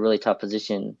think that's a really tough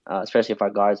position, especially if our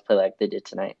guards play like they did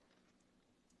tonight.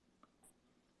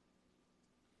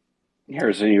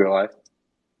 Harrison, you alive?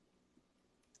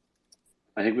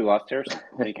 I think we lost Harrison.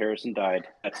 I think Harrison died.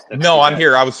 That's no, I'm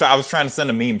here. I was trying to send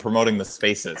a meme promoting the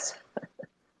spaces.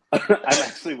 I'm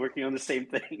actually working on the same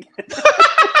thing.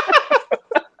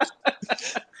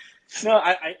 No,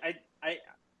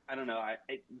 I don't know.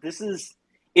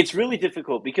 It's really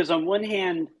difficult because on one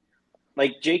hand,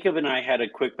 like Jacob and I had a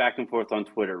quick back and forth on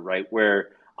Twitter, right,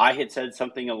 where I had said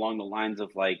something along the lines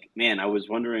of like, man, I was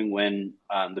wondering when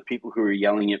the people who were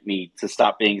yelling at me to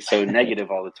stop being so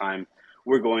negative all the time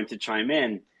were going to chime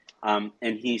in. And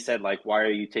he said, like, why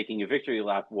are you taking a victory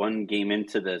lap 1 game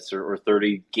into this or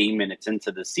 30 game minutes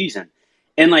into the season?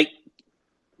 And like,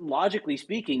 logically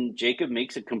speaking, Jacob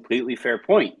makes a completely fair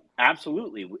point.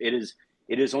 Absolutely. It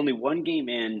is only 1 game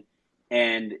in,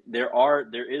 and there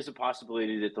is a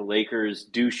possibility that the Lakers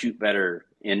do shoot better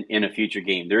in a future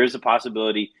game. There is a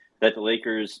possibility that the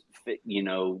Lakers,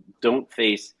 don't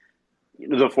face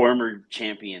the former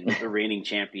champion, the reigning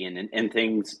champion, and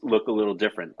things look a little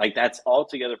different. Like, that's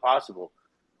altogether possible.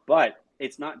 But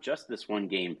it's not just this 1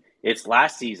 game. It's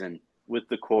last season with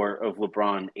the core of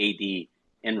LeBron, AD,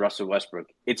 and Russell Westbrook.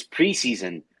 It's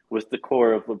preseason with the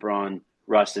core of LeBron,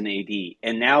 Russ, and AD.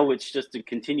 And now it's just a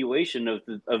continuation of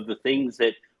the things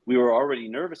that we were already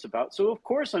nervous about. So, of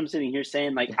course, I'm sitting here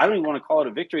saying, like, I don't even want to call it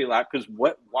a victory lap because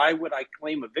why would I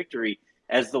claim a victory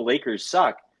as the Lakers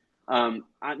suck? I'm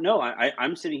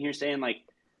sitting here saying, like,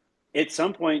 at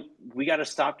some point we got to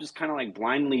stop just kind of like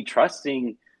blindly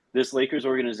trusting this Lakers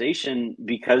organization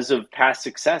because of past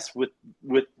success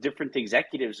with different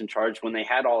executives in charge when they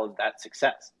had all of that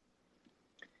success.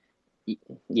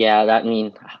 Yeah,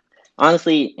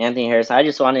 honestly, Anthony Harris, I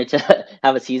just wanted to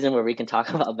have a season where we can talk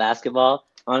about basketball.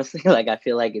 Honestly, like, I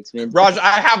feel like it's been... Raj,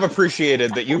 I have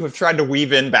appreciated that you have tried to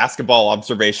weave in basketball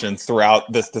observations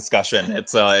throughout this discussion.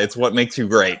 It's what makes you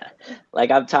great. Like,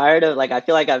 I'm tired of, like, I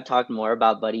feel like I've talked more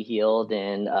about Buddy Hield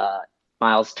and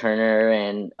Miles Turner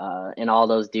and all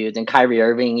those dudes, and Kyrie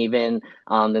Irving even.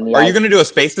 Are you going to do a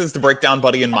Spaces to break down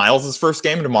Buddy and Miles' first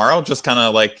game tomorrow? Just kind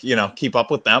of like, keep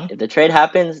up with them? If the trade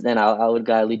happens, then I would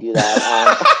gladly do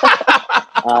that.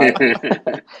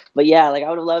 But yeah, like,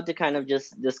 I would love to kind of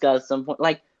just discuss some point.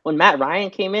 Like, when Matt Ryan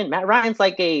came in, Matt Ryan's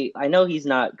like I know he's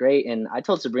not great, and I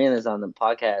told Sabrina this on the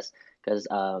podcast because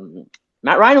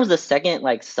Matt Ryan was the second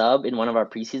like sub in one of our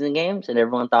preseason games, and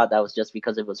everyone thought that was just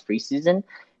because it was preseason. And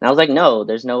I was like, no,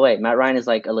 there's no way. Matt Ryan is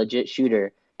like a legit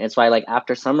shooter. And it's why, like,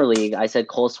 after Summer League, I said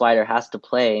Cole Swider has to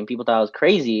play, and people thought I was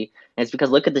crazy. And it's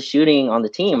because look at the shooting on the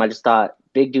team. I just thought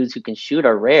big dudes who can shoot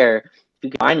are rare. If you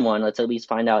can find one, let's at least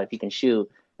find out if he can shoot.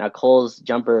 Now Cole's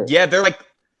jumper. Yeah, they're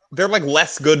like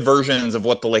less good versions of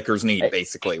what the Lakers need,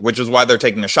 basically, which is why they're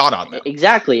taking a shot on them.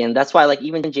 Exactly, and that's why, like,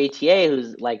 even JTA,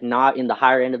 who's like not in the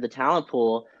higher end of the talent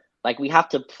pool, like, we have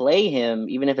to play him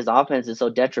even if his offense is so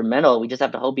detrimental. We just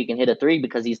have to hope he can hit a 3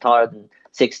 because he's taller than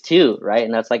 6'2", right?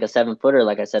 And that's like a 7-footer,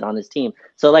 like I said, on his team.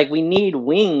 So, like, we need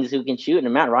wings who can shoot.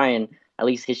 And Matt Ryan, at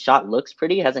least his shot looks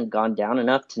pretty. Hasn't gone down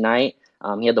enough tonight.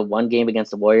 He had the 1 game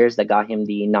against the Warriors that got him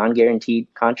the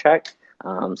non-guaranteed contract.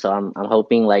 So I'm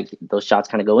hoping like those shots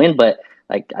kind of go in. But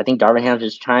like, I think Darvin Ham's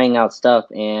just trying out stuff,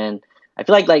 and I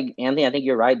feel like Anthony, I think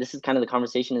you're right. This is kind of the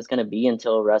conversation it's going to be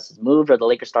until Russ is moved or the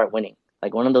Lakers start winning.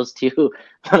 Like, one of those two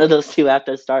have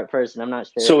to start first, and I'm not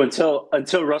sure. So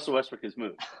until Russell Westbrook is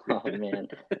moved. Oh man,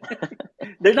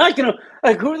 they're not gonna,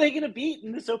 like, who are they gonna beat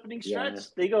in this opening stretch?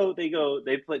 Yeah.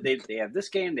 They have this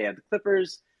game, they have the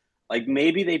Clippers. Like,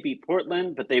 maybe they beat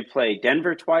Portland, but they play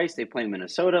Denver twice, they play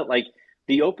Minnesota. Like,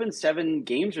 the open 7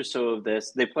 games or so of this,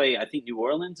 they play, I think, New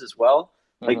Orleans as well.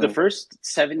 Like, the first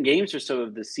 7 games or so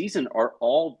of the season are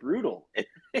all brutal.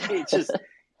 It's just,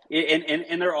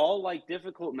 and they're all like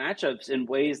difficult matchups in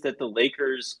ways that the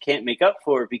Lakers can't make up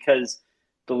for because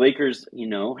the Lakers,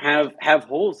 have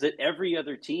holes that every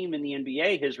other team in the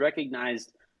NBA has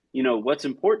recognized, what's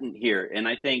important here. And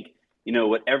I think,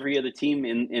 what every other team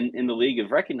in the league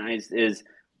have recognized is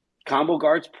combo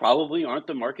guards probably aren't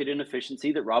the market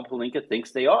inefficiency that Rob Pelinka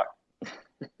thinks they are.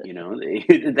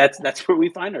 That's where we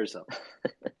find ourselves.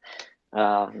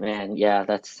 Oh man, yeah,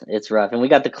 it's rough. And we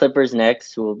got the Clippers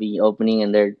next, who will be opening,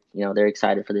 and they're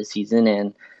excited for this season,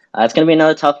 and it's gonna be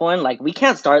another tough one. Like, we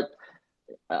can't start.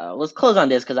 Let's close on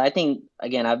this because I think,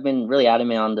 again, I've been really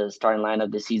adamant on the starting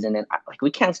lineup this season, and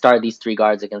we can't start these 3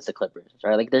 guards against the Clippers,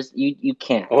 right? Like, you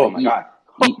can't. Oh my god.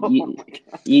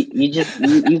 You just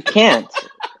can't.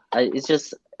 It's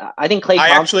just, I think Klay I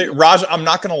Thompson. actually, Raj, I'm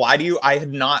not going to lie to you. I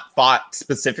had not thought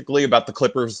specifically about the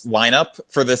Clippers lineup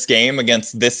for this game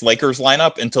against this Lakers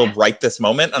lineup until right this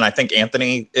moment. And I think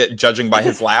Anthony, judging by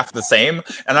his laugh, the same.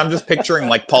 And I'm just picturing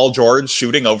like Paul George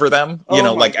shooting over them, Oh my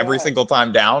like every God. single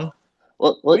time down.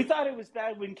 Well, We thought it was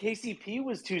bad when KCP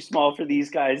was too small for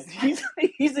these guys.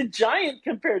 He's a giant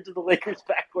compared to the Lakers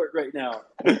backcourt right now.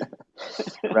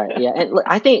 right. Yeah. And look,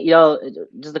 I think,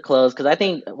 just to close, because I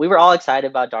think we were all excited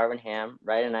about Darvin Ham,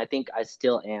 right? And I think I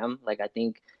still am. Like, I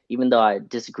think even though I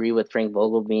disagree with Frank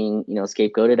Vogel being,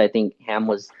 scapegoated, I think Ham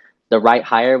was the right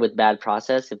hire with bad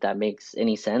process, if that makes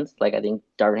any sense. Like, I think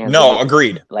Darvin Ham's No,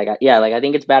 agreed. I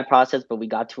think it's bad process, but we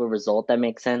got to a result that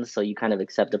makes sense. So you kind of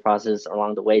accept the process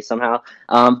along the way somehow.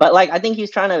 But like, I think he's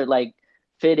trying to like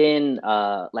fit in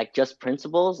like just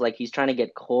principles. Like he's trying to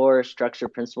get core structure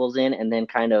principles in and then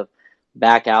kind of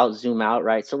back out, zoom out,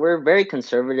 right? So we're very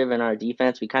conservative in our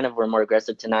defense. We kind of were more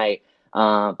aggressive tonight.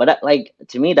 But like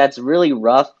to me, that's really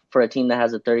rough for a team that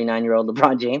has a 39-year-old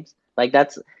LeBron James. Like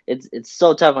it's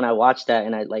so tough when I watch that.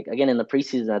 And I like again in the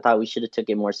preseason, I thought we should have took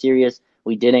it more serious.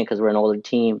 We didn't because we're an older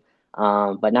team.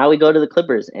 But now we go to the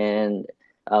Clippers and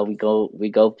we go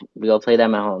play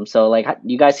them at home. So like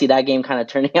you guys see that game kind of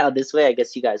turning out this way. I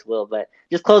guess you guys will, but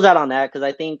just close out on that because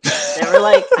I think there were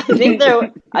like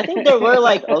I think there were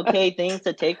like okay things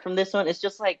to take from this one. It's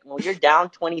just like when you're down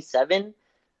 27,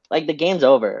 like the game's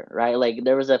over, right? Like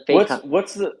there was a fake.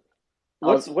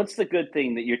 What's the good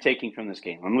thing that you're taking from this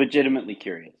game? I'm legitimately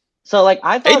curious. So like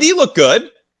I thought AD looked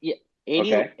good. yeah,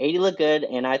 80, Okay. 80 looked good,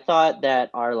 and I thought that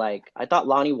I thought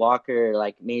Lonnie Walker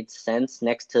like made sense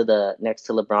next to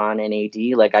LeBron and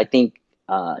AD. Like I think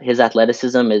his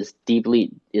athleticism is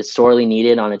sorely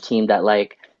needed on a team that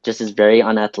like just is very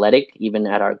unathletic, even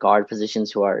at our guard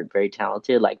positions who are very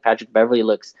talented. Like Patrick Beverly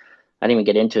looks, I didn't even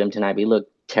get into him tonight, but he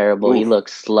looked terrible. Oof. He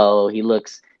looks slow.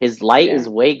 His light is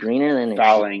way greener than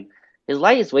fouling. His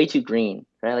light is way too green,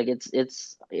 right? Like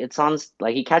it's on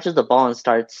like he catches the ball and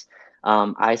starts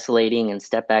isolating and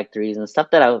step back threes and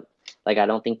stuff that I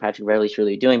don't think Patrick Beverly's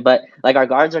really doing. But like our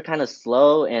guards are kind of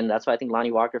slow, and that's why I think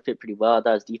Lonnie Walker fit pretty well. I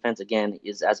thought his defense again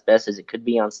is as best as it could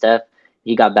be on Steph.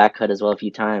 He got back cut as well a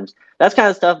few times. That's kind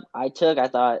of stuff I took. I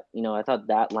thought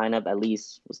that lineup at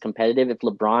least was competitive. If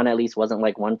LeBron at least wasn't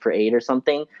like 1 for 8 or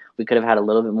something, we could have had a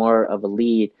little bit more of a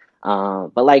lead.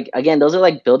 But like again, those are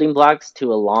like building blocks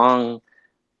to a long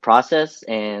process,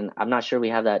 and I'm not sure we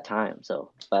have that time.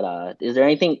 So, but is there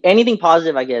anything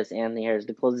positive? I guess Anthony Harris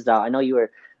to close this out. I know you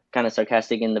were kind of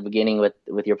sarcastic in the beginning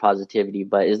with your positivity,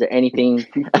 but is there anything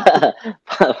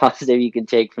positive you can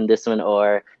take from this one,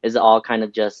 or is it all kind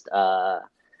of just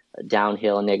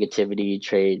downhill negativity?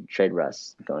 Trade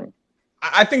Russ going.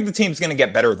 I think the team's going to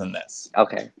get better than this.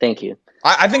 Okay, thank you.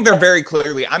 I think they're very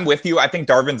clearly, I'm with you. I think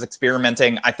Darvin's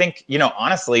experimenting. I think,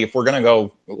 honestly, if we're going to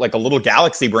go like a little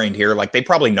galaxy brained here, like they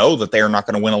probably know that they are not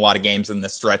going to win a lot of games in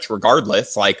this stretch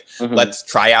regardless. Like, let's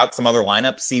try out some other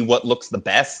lineups, see what looks the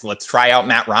best. Let's try out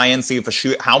Matt Ryan, see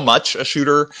if how much a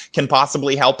shooter can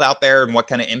possibly help out there and what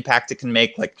kind of impact it can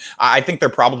make. Like, I think they're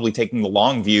probably taking the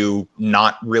long view,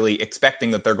 not really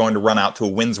expecting that they're going to run out to a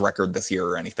wins record this year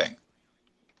or anything.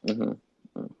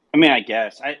 I mean, I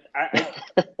guess I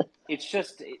it's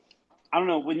just, I don't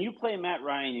know. When you play Matt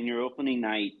Ryan in your opening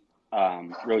night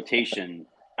rotation,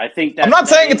 I think that I'm not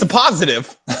saying it's a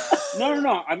positive.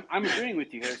 No. I'm agreeing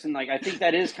with you, Harrison. Like, I think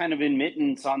that is kind of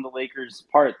admittance on the Lakers'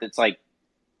 part. That's like,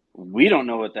 we don't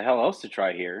know what the hell else to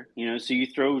try here. So you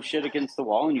throw shit against the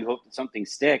wall and you hope that something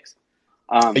sticks.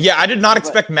 Yeah, I did not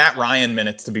expect Matt Ryan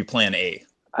minutes to be plan A.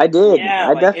 I did. Yeah,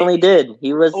 I definitely did.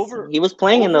 He was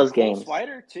playing in those games.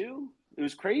 Slider too. It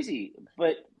was crazy.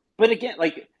 But again,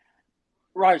 like,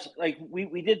 Raj, like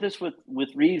we did this with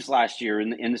Reeves last year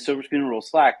in the Silver Spoon Roll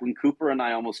Slack when Cooper and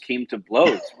I almost came to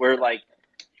blows where like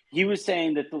he was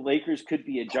saying that the Lakers could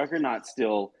be a juggernaut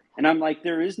still. And I'm like,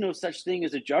 there is no such thing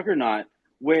as a juggernaut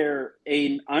where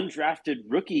an undrafted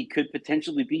rookie could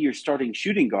potentially be your starting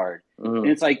shooting guard. And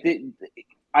it's like,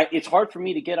 it's hard for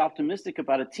me to get optimistic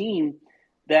about a team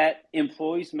that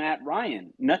employs Matt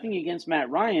Ryan. Nothing against Matt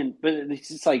Ryan, but it's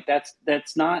just like,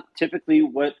 that's not typically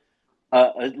what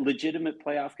a legitimate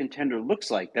playoff contender looks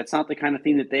like. That's not the kind of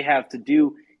thing that they have to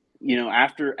do,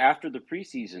 after the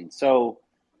preseason. So,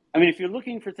 I mean, if you're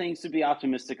looking for things to be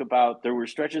optimistic about, there were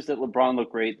stretches that LeBron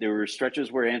looked great. There were stretches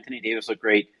where Anthony Davis looked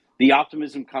great. The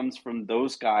optimism comes from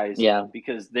those guys,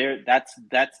 because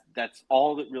that's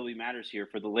all that really matters here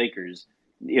for the Lakers.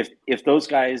 If those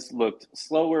guys looked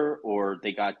slower or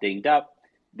they got dinged up,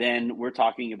 then we're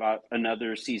talking about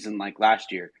another season like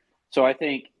last year. So I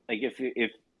think like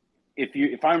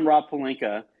if I'm Rob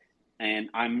Pelinka and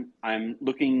I'm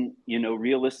looking,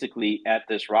 realistically at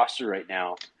this roster right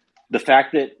now. The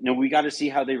fact that we got to see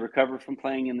how they recover from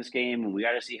playing in this game, and we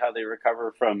got to see how they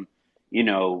recover from,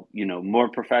 more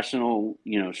professional,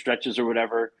 stretches or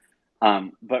whatever.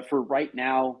 But for right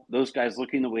now, those guys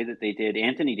looking the way that they did,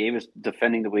 Anthony Davis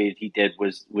defending the way that he did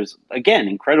was again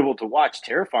incredible to watch,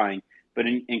 terrifying, but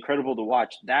incredible to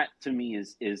watch. That to me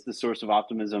is the source of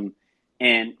optimism,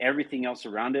 and everything else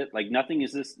around it. Like nothing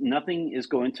is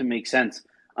going to make sense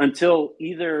until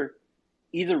either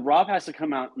Rob has to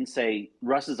come out and say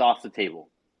Russ is off the table.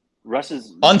 Russ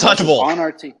is untouchable on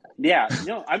our team. Yeah,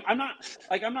 no, I'm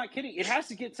not kidding. It has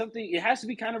to get something. It has to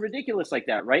be kind of ridiculous like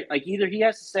that, right? Like either he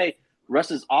has to say Russ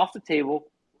is off the table,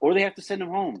 or they have to send him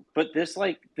home. But this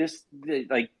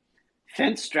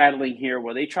fence straddling here,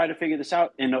 where they try to figure this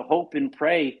out and hope and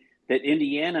pray that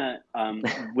Indiana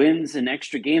wins an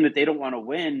extra game that they don't want to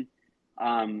win,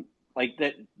 like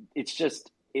that. It's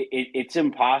just it's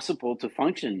impossible to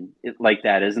function like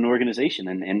that as an organization,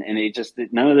 and it just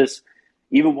none of this.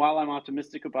 Even while I'm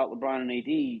optimistic about LeBron and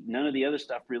AD, none of the other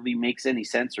stuff really makes any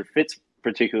sense or fits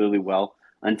particularly well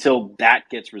until that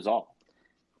gets resolved.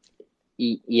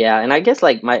 Yeah, and I guess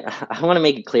I want to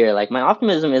make it clear, my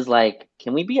optimism is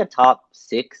can we be a top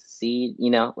 6 seed?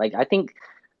 I think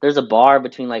there's a bar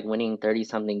between winning 30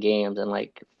 something games and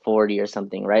 40 or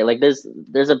something, right?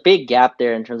 There's a big gap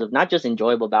there in terms of not just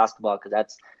enjoyable basketball, because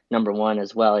that's number one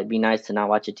as well. It'd be nice to not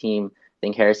watch a team. I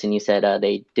think Harrison, you said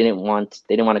they didn't want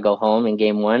to go home in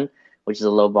game 1, which is a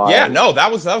low bar. Yeah, no,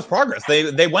 that was progress.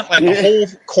 They went a whole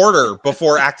quarter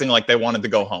before acting like they wanted to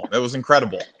go home. It was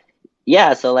incredible.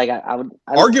 Yeah, so I would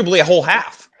arguably a whole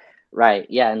half. Right.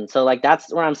 Yeah, and so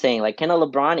that's what I'm saying. Can a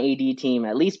LeBron AD team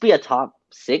at least be a top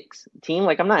 6 team?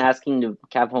 I'm not asking to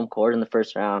cap home court in the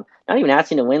first round. Not even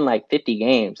asking to win 50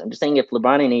 games. I'm just saying if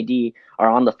LeBron and AD are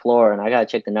on the floor, and I gotta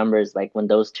check the numbers when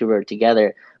those two were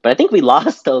together. But I think we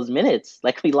lost those minutes.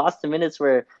 We lost the minutes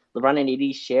where LeBron and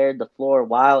AD shared the floor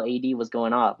while AD was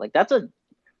going off. That's a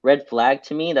red flag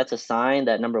to me. That's a sign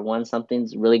that number one,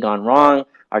 something's really gone wrong.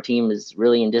 Our team is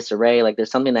really in disarray. There's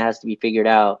something that has to be figured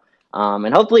out.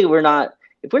 And hopefully we're not.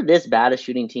 If we're this bad a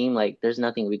shooting team, there's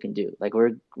nothing we can do.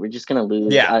 We're just gonna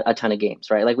lose a ton of games,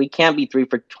 right? We can't be 3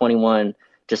 for 21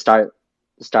 to start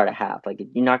a half.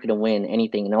 You're not gonna win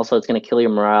anything, and also it's gonna kill your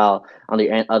morale on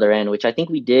the other end, which I think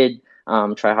we did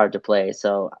try hard to play.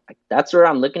 So that's where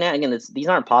I'm looking at. Again, these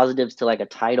aren't positives to a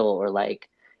title or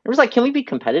it was can we be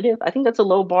competitive? I think that's a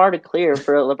low bar to clear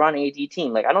for a LeBron AD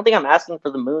team. I don't think I'm asking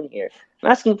for the moon here. I'm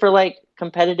asking for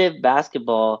competitive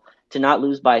basketball to not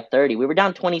lose by 30. We were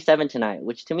down 27 tonight,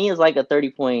 which to me is a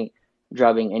 30-point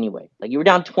drubbing anyway. You were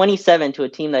down 27 to a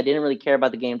team that didn't really care about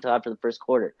the game until after the first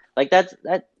quarter. That's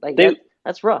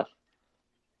rough.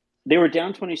 They were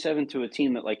down 27 to a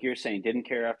team that, like you're saying, didn't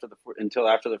care until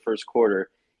after the first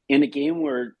quarter. In a game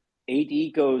where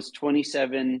AD goes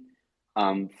 27,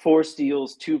 4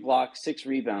 steals, 2 blocks, 6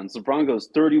 rebounds. LeBron goes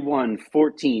 31,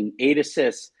 14, 8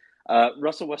 assists.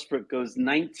 Russell Westbrook goes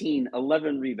 19,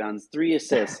 11 rebounds, 3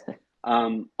 assists.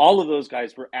 All of those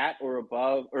guys were at or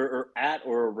above or at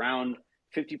or around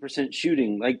 50%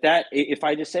 shooting. That, if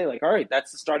I just say all right,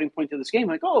 that's the starting point of this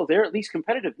game, they're at least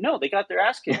competitive. No, they got their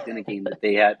ass kicked in a game that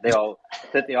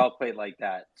they all played like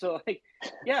that. So I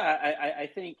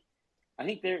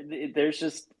think there's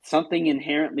just something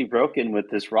inherently broken with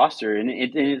this roster, and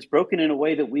it's broken in a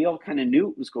way that we all kind of knew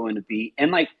it was going to be.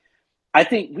 And I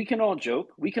think we can all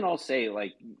joke, we can all say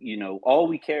all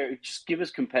we care, just give us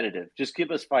competitive, just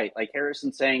give us fight. Like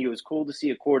Harrison saying, it was cool to see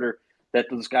a quarter that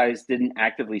those guys didn't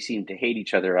actively seem to hate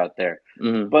each other out there.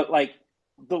 Mm-hmm. But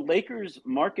the Lakers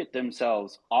market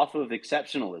themselves off of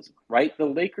exceptionalism, right? The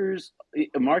Lakers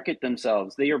market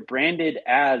themselves. They are branded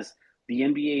as the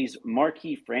NBA's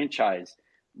marquee franchise.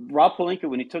 Rob Pelinka,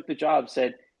 when he took the job,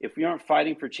 said, if we aren't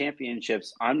fighting for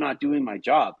championships, I'm not doing my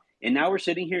job. And now we're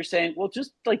sitting here saying, well,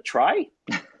 just try.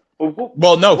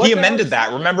 Well, no, he amended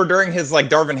that. Remember during his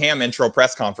Darvin Ham intro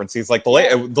press conference, he's like,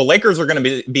 the Lakers are going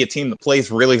to be a team that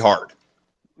plays really hard.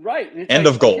 Right. End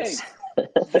of goals.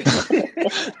 Okay.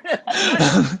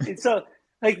 And so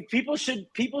people should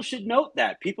note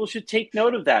that. People should take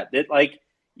note of that. That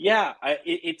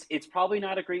it's probably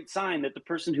not a great sign that the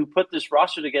person who put this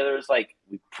roster together is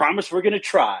we promise we're going to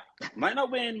try. Might not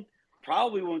win.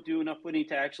 Probably won't do enough winning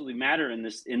to actually matter in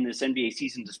this NBA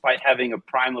season, despite having a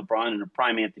prime LeBron and a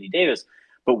prime Anthony Davis.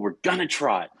 But we're gonna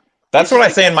try. That's what I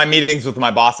say in my meetings with my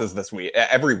bosses this week.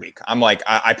 Every week, I'm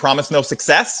I promise no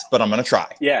success, but I'm gonna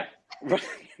try. Yeah, right.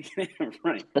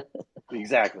 Right.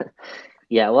 Exactly.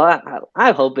 Yeah, well,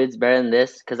 I hope it's better than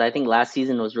this because I think last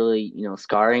season was really,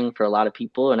 scarring for a lot of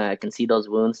people, and I can see those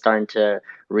wounds starting to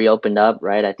reopen up,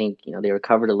 right? I think, they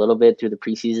recovered a little bit through the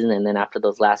preseason, and then after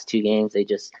those last two games, they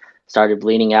just started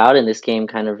bleeding out, and this game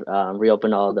kind of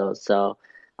reopened all of those. So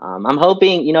I'm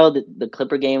hoping, the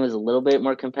Clipper game is a little bit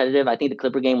more competitive. I think the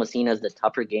Clipper game was seen as the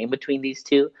tougher game between these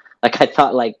two. Like I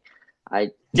thought,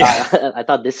 I Yeah. I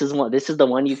thought this is the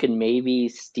one you can maybe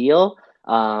steal,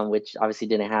 which obviously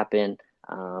didn't happen.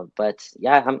 But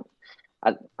yeah,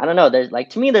 I don't know. There's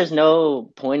to me, there's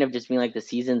no point of just being like the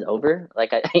season's over.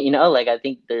 Like I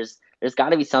think there's got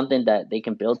to be something that they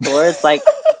can build towards.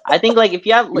 I think if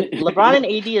you have LeBron and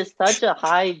AD is such a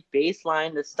high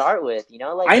baseline to start with.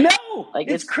 I know,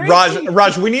 it's crazy.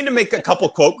 Raj, we need to make a couple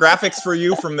quote graphics for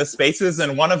you from the Spaces,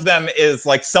 and one of them is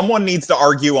someone needs to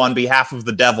argue on behalf of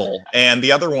the devil, and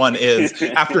the other one is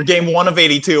after game 1 of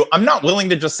 82. I'm not willing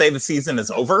to just say the season is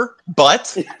over,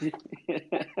 but.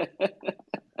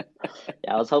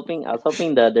 Yeah, I was hoping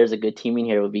that there's a good team in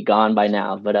here would be gone by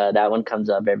now, but that one comes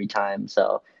up every time.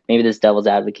 So maybe this devil's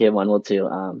advocate one will too.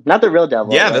 Not the real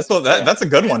devil. Yeah, that's a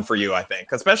good one for you, I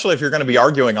think, especially if you're going to be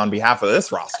arguing on behalf of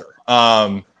this roster.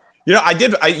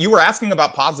 You were asking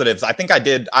about positives. I think I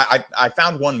did. I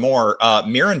found one more.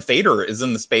 Mirren Fader is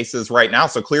in the Spaces right now,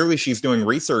 so clearly she's doing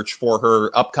research for her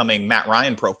upcoming Matt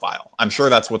Ryan profile. I'm sure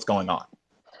that's what's going on.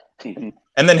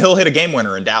 And then he'll hit a game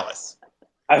winner in Dallas.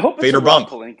 I hope it's Fader a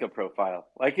bump. Rob Pelinka profile.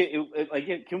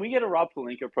 Can we get a Rob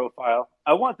Pelinka profile?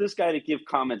 I want this guy to give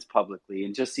comments publicly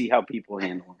and just see how people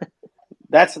handle him.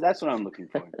 That's what I'm looking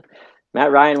for.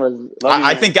 Matt Ryan was.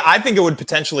 I think it would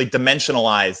potentially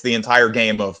dimensionalize the entire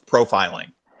game of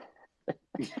profiling.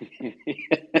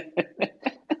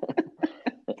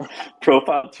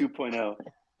 Profile 2.0.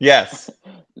 Yes.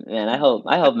 Man, I hope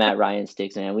Matt Ryan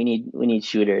sticks, man. We need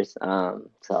shooters.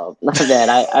 So man,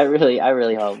 I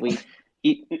really hope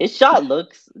his shot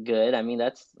looks good. I mean,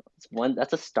 that's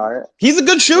a start. He's a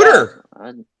good shooter. Yeah,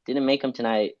 I didn't make him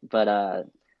tonight, but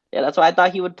yeah, that's why I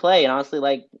thought he would play. And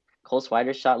honestly, Cole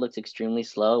Swider's shot looks extremely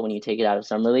slow when you take it out of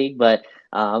summer league, but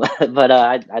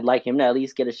I'd like him to at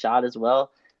least get a shot as well.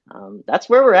 That's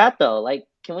where we're at though.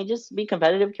 Can we just be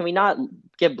competitive? Can we not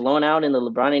get blown out in the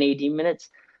LeBron and AD minutes?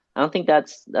 I don't think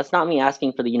that's not me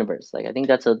asking for the universe. I think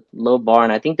that's a low bar,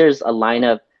 and I think there's a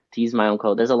lineup. To use my own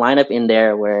code, there's a lineup in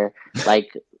there where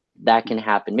that can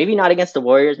happen. Maybe not against the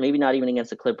Warriors, maybe not even against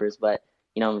the Clippers, but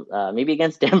maybe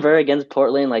against Denver, against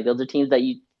Portland. Those are teams that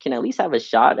you can at least have a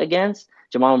shot against.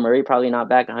 Jamal Murray probably not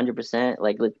back 100%.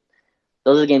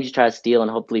 Those are the games you try to steal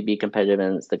and hopefully be competitive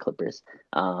against the Clippers.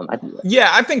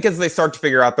 I think as they start to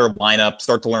figure out their lineup,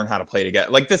 start to learn how to play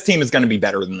together, this team is going to be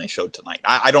better than they showed tonight.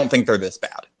 I don't think they're this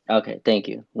bad. Okay, thank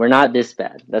you. We're not this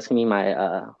bad. That's gonna be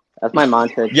my that's my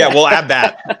mantra. Yeah, we'll add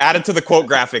that. Add it to the quote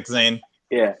graphic, Zane.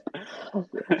 Yeah.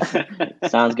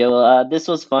 Sounds good. Well, this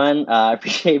was fun. I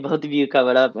appreciate both of you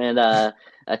coming up and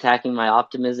attacking my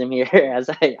optimism here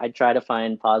as I try to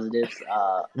find positives.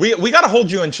 We got to hold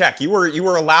you in check. You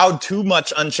were allowed too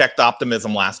much unchecked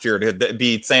optimism last year to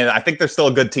be saying I think there's still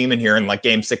a good team in here in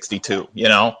game 62.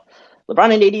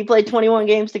 LeBron and AD played 21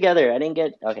 games together. I didn't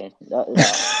get okay.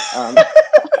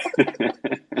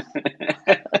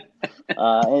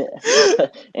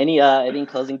 Any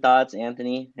closing thoughts,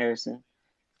 Anthony Harrison?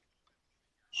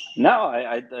 No,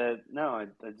 I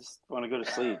just want to go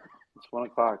to sleep. It's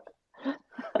 1:00.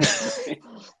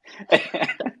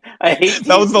 I hate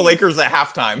that was the Lakers at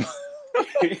halftime.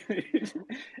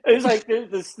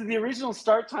 It was the original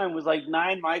start time was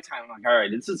 9 my time. I'm like, all right,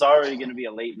 this is already going to be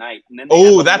a late night. And then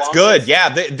that's good. Yeah,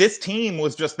 this team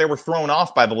was they were thrown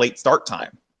off by the late start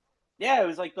time. Yeah, it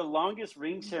was the longest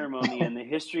ring ceremony in the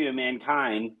history of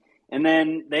mankind. And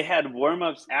then they had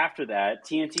warm-ups after that.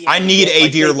 TNT. I need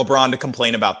AD or LeBron to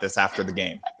complain about this after the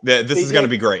game. This is going to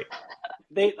be great.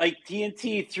 They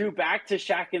TNT threw back to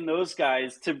Shaq and those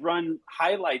guys to run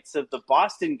highlights of the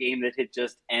Boston game that had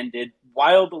just ended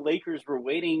while the Lakers were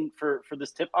waiting for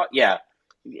this tip off. Yeah.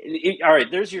 All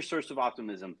right, there's your source of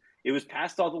optimism. It was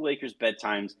past all the Lakers'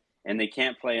 bedtimes, and they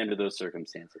can't play under those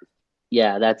circumstances.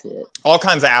 Yeah, that's it. All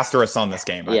kinds of asterisks on this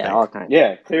game. I think. All kinds.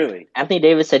 Yeah, clearly. Anthony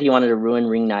Davis said he wanted to ruin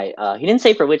ring night. He didn't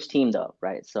say for which team though,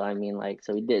 right? So I mean,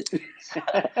 so he did.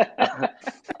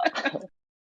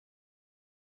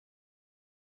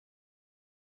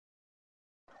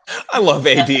 I love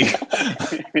AD.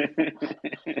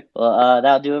 Well,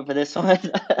 that'll do it for this one.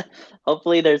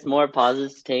 Hopefully, there's more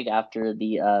pauses to take after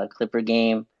the Clipper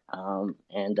game,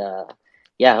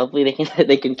 yeah, hopefully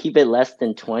they can keep it less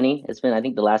than 20. It's been, I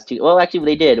think, the last two. Well, actually,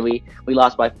 they did. We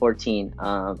lost by 14.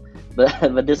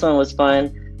 But this one was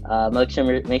fun. Make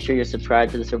sure you're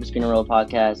subscribed to the Silver Screen and Roll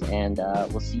podcast, and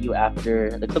we'll see you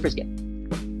after the Clippers game.